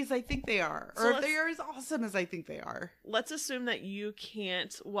shitty as I think they are, or if they are as awesome as I think they are. Let's assume that you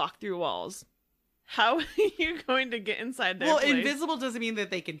can't walk through walls. How are you going to get inside their place? Invisible doesn't mean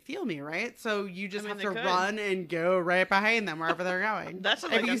that they can feel me, right? So you just have to run and go right behind them wherever they're going. That's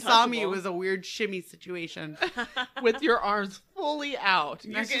if you saw me, it was a weird shimmy situation. With your arms fully out.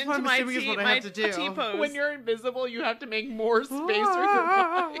 You're getting to my T-pose. When you're invisible, you have to make more space for your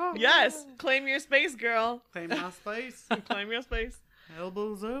body. Yes. Claim your space, girl. Claim my space. Claim your space.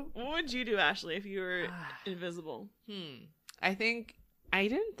 Elbows out. What would you do, Ashley, if you were invisible? I think I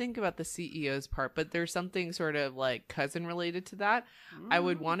didn't think about the CEO's part, but there's something sort of like cousin related to that. I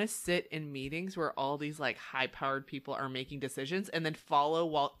would want to sit in meetings where all these like high-powered people are making decisions and then follow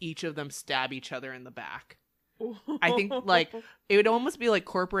while each of them stab each other in the back. I think like it would almost be like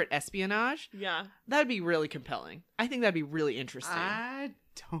corporate espionage. Yeah. That'd be really compelling. I think that'd be really interesting. I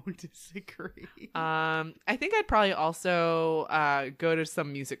don't disagree. I think I'd probably also go to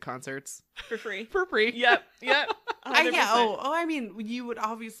some music concerts. For free. For free. Yep. I mean, you would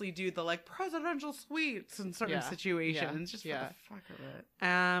obviously do the like presidential suites in certain situations just for the fuck of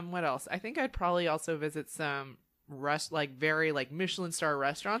it. What else? I think I'd probably also visit some very like Michelin star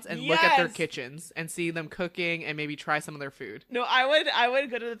restaurants and look at their kitchens and see them cooking and maybe try some of their food. No, I would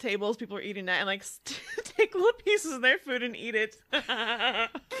go to the tables people are eating at and like take little pieces of their food and eat it.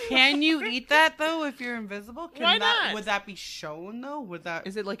 Can you eat that though if you're invisible? Why not? Would that be shown though?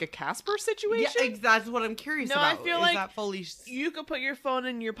 Is it like a Casper situation? Yeah, that's what I'm curious about. I feel like that fully... you could put your phone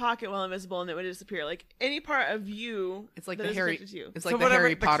in your pocket while invisible and it would disappear. Like any part of you, it's like the Harry. You. It's like the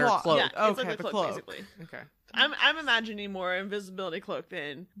Harry Potter cloak. Yeah, it's like the cloak, basically. Okay. I'm imagining more invisibility cloak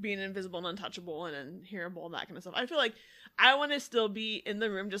than being invisible and untouchable and unhearable and that kind of stuff. I feel like I want to still be in the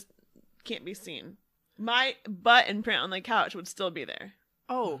room, just can't be seen. My butt imprint on the couch would still be there.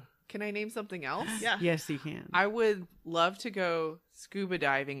 Oh, can I name something else? Yeah. Yes, you can. I would love to go scuba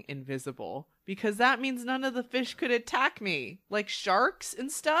diving invisible because that means none of the fish could attack me, like sharks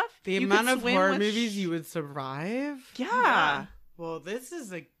and stuff. The amount of horror movies you would survive? Yeah. Well, this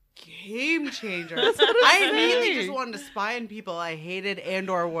is a game changer. I mainly just wanted to spy on people I hated and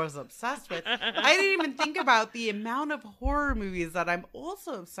or was obsessed with. I didn't even think about the amount of horror movies that I'm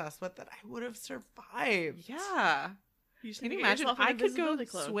also obsessed with that I would have survived. Yeah. Can you imagine? I could go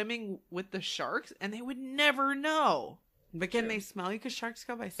swimming with the sharks and they would never know. But can they smell you? Because sharks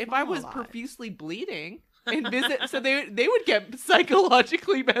go by smell. If I was profusely bleeding and so they would get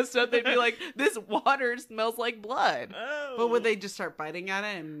psychologically messed up. They'd be like, this water smells like blood. Oh. But would they just start biting at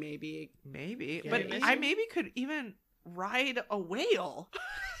it and maybe? But I maybe could even ride a whale.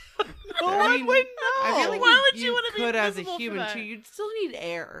 No one would know. I feel like why would you want to be could as a invisible human too. You'd still need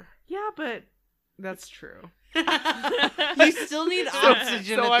air. Yeah, but that's true. You still need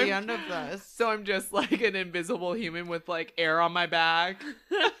oxygen at the end of this. So I'm just like an invisible human with like air on my back.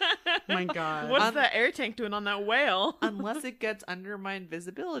 My God. What's that air tank doing on that whale? Unless it gets under my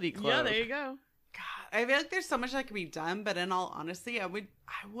invisibility cloak. Yeah, there you go. God, I feel like there's so much that can be done, but in all honesty, I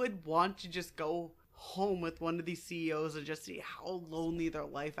would want to just go home with one of these CEOs and just see how lonely their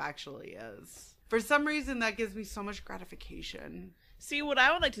life actually is. For some reason, that gives me so much gratification. See, what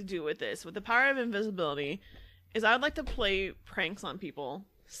I would like to do with this, with the power of invisibility, is I would like to play pranks on people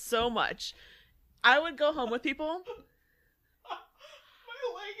so much. I would go home with people.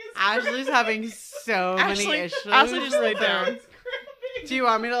 Ashley's having so many issues. Ashley just laid down. Do you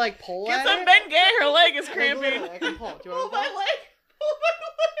want me to like pull Get at some it? Bengay, her leg is cramping. I can pull. Do you want Pull to my leg. Pull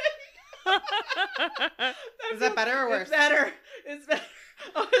my leg. Is that better or worse? It's better. It's better.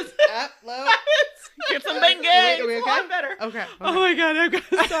 Oh, Up, low. Get some Bengay. Are we okay? A lot better. Okay. Oh my God,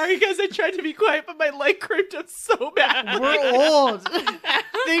 I'm sorry guys. I tried to be quiet, but my leg cramped up so bad. We're old.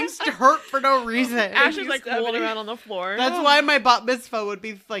 Things hurt for no reason. Ashley's like rolling around on the floor. That's why my bat mitzvah would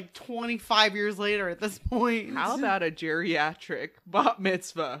be like 25 years later at this point. How about a geriatric bat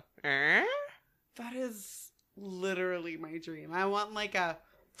mitzvah? That is literally my dream. I want like a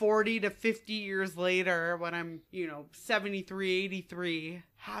 40 to 50 years later when I'm, 73, 83,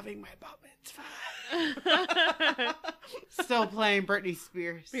 having my bat mitzvah. Still playing Britney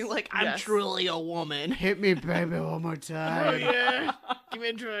Spears. Be like, I'm truly a woman. Hit me, baby, one more time. Oh, yeah. Give me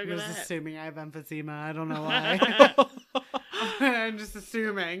a drug. I'm just assuming I have emphysema. I don't know why. I'm just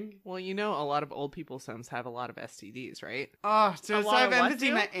assuming. Well, a lot of old people's homes have a lot of STDs, right? Oh, so I have what,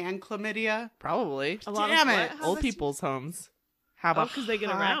 emphysema and chlamydia? Probably. Damn it. Old people's homes. How about because they get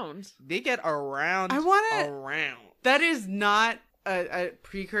around. They get around. I want it. Around. That is not a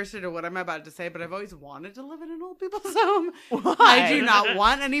precursor to what I'm about to say, but I've always wanted to live in an old people's home. Why? I do not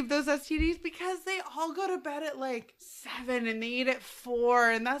want any of those STDs because they all go to bed at like 7 and they eat at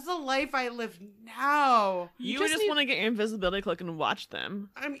 4, and that's the life I live now. You just want to get your invisibility cloak and watch them.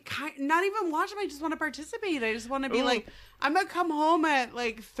 I mean, not even watch them. I just want to participate. I just want to be like, I'm gonna come home at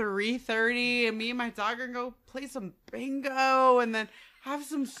like 3:30, and me and my dog are gonna go play some bingo, and then have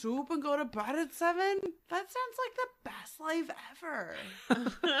some soup and go to bed at 7? That sounds like the best life ever.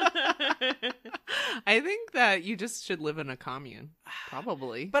 I think that you just should live in a commune,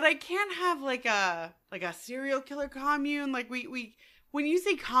 probably. But I can't have like a serial killer commune. Like we when you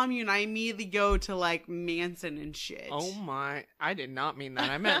say commune, I immediately go to like Manson and shit. Oh my! I did not mean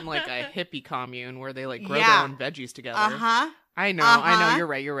that. I meant like a hippie commune where they like grow their own veggies together. I know. You're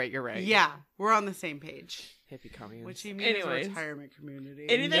right. Yeah, we're on the same page. Hippie commune. Which you mean is a retirement community.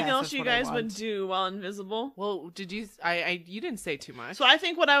 Anything else you guys would do while invisible? Well, did you? You didn't say too much. So I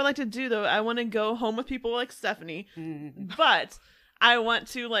think what I would like to do though, I want to go home with people like Stephanie, but I want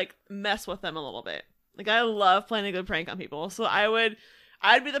to like mess with them a little bit. Like I love playing a good prank on people, so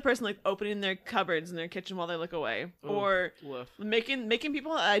I'd be the person like opening their cupboards in their kitchen while they look away, or making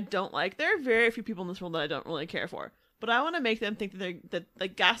people that I don't like. There are very few people in this world that I don't really care for, but I want to make them think that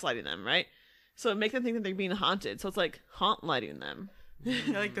like gaslighting them, right? So make them think that they're being haunted. So it's like haunt lighting them. I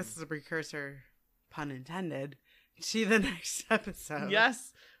feel like this is a precursor, pun intended, to the next episode.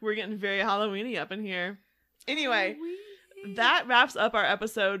 Yes, we're getting very Halloween-y up in here. Anyway, that wraps up our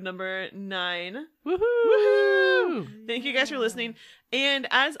episode number 9. Woohoo! Woohoo! Thank you guys for listening. And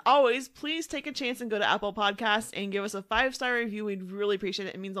as always, please take a chance and go to Apple Podcasts and give us a 5-star review. We'd really appreciate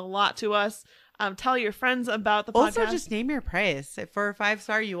it. It means a lot to us. Tell your friends about the podcast. Also, just name your price. If for a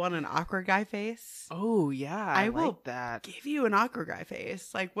 5-star, you want an awkward guy face. Oh, yeah. I will like that. Give you an awkward guy face.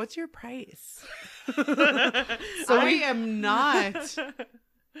 Like, what's your price? So I am not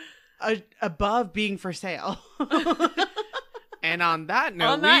above being for sale. And on that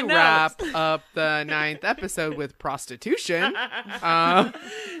note, we wrap up the 9th episode with prostitution.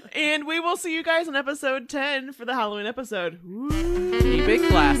 And we will see you guys on episode 10 for the Halloween episode. Keep it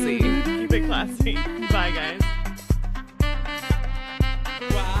classy. Keep it classy. Bye, guys.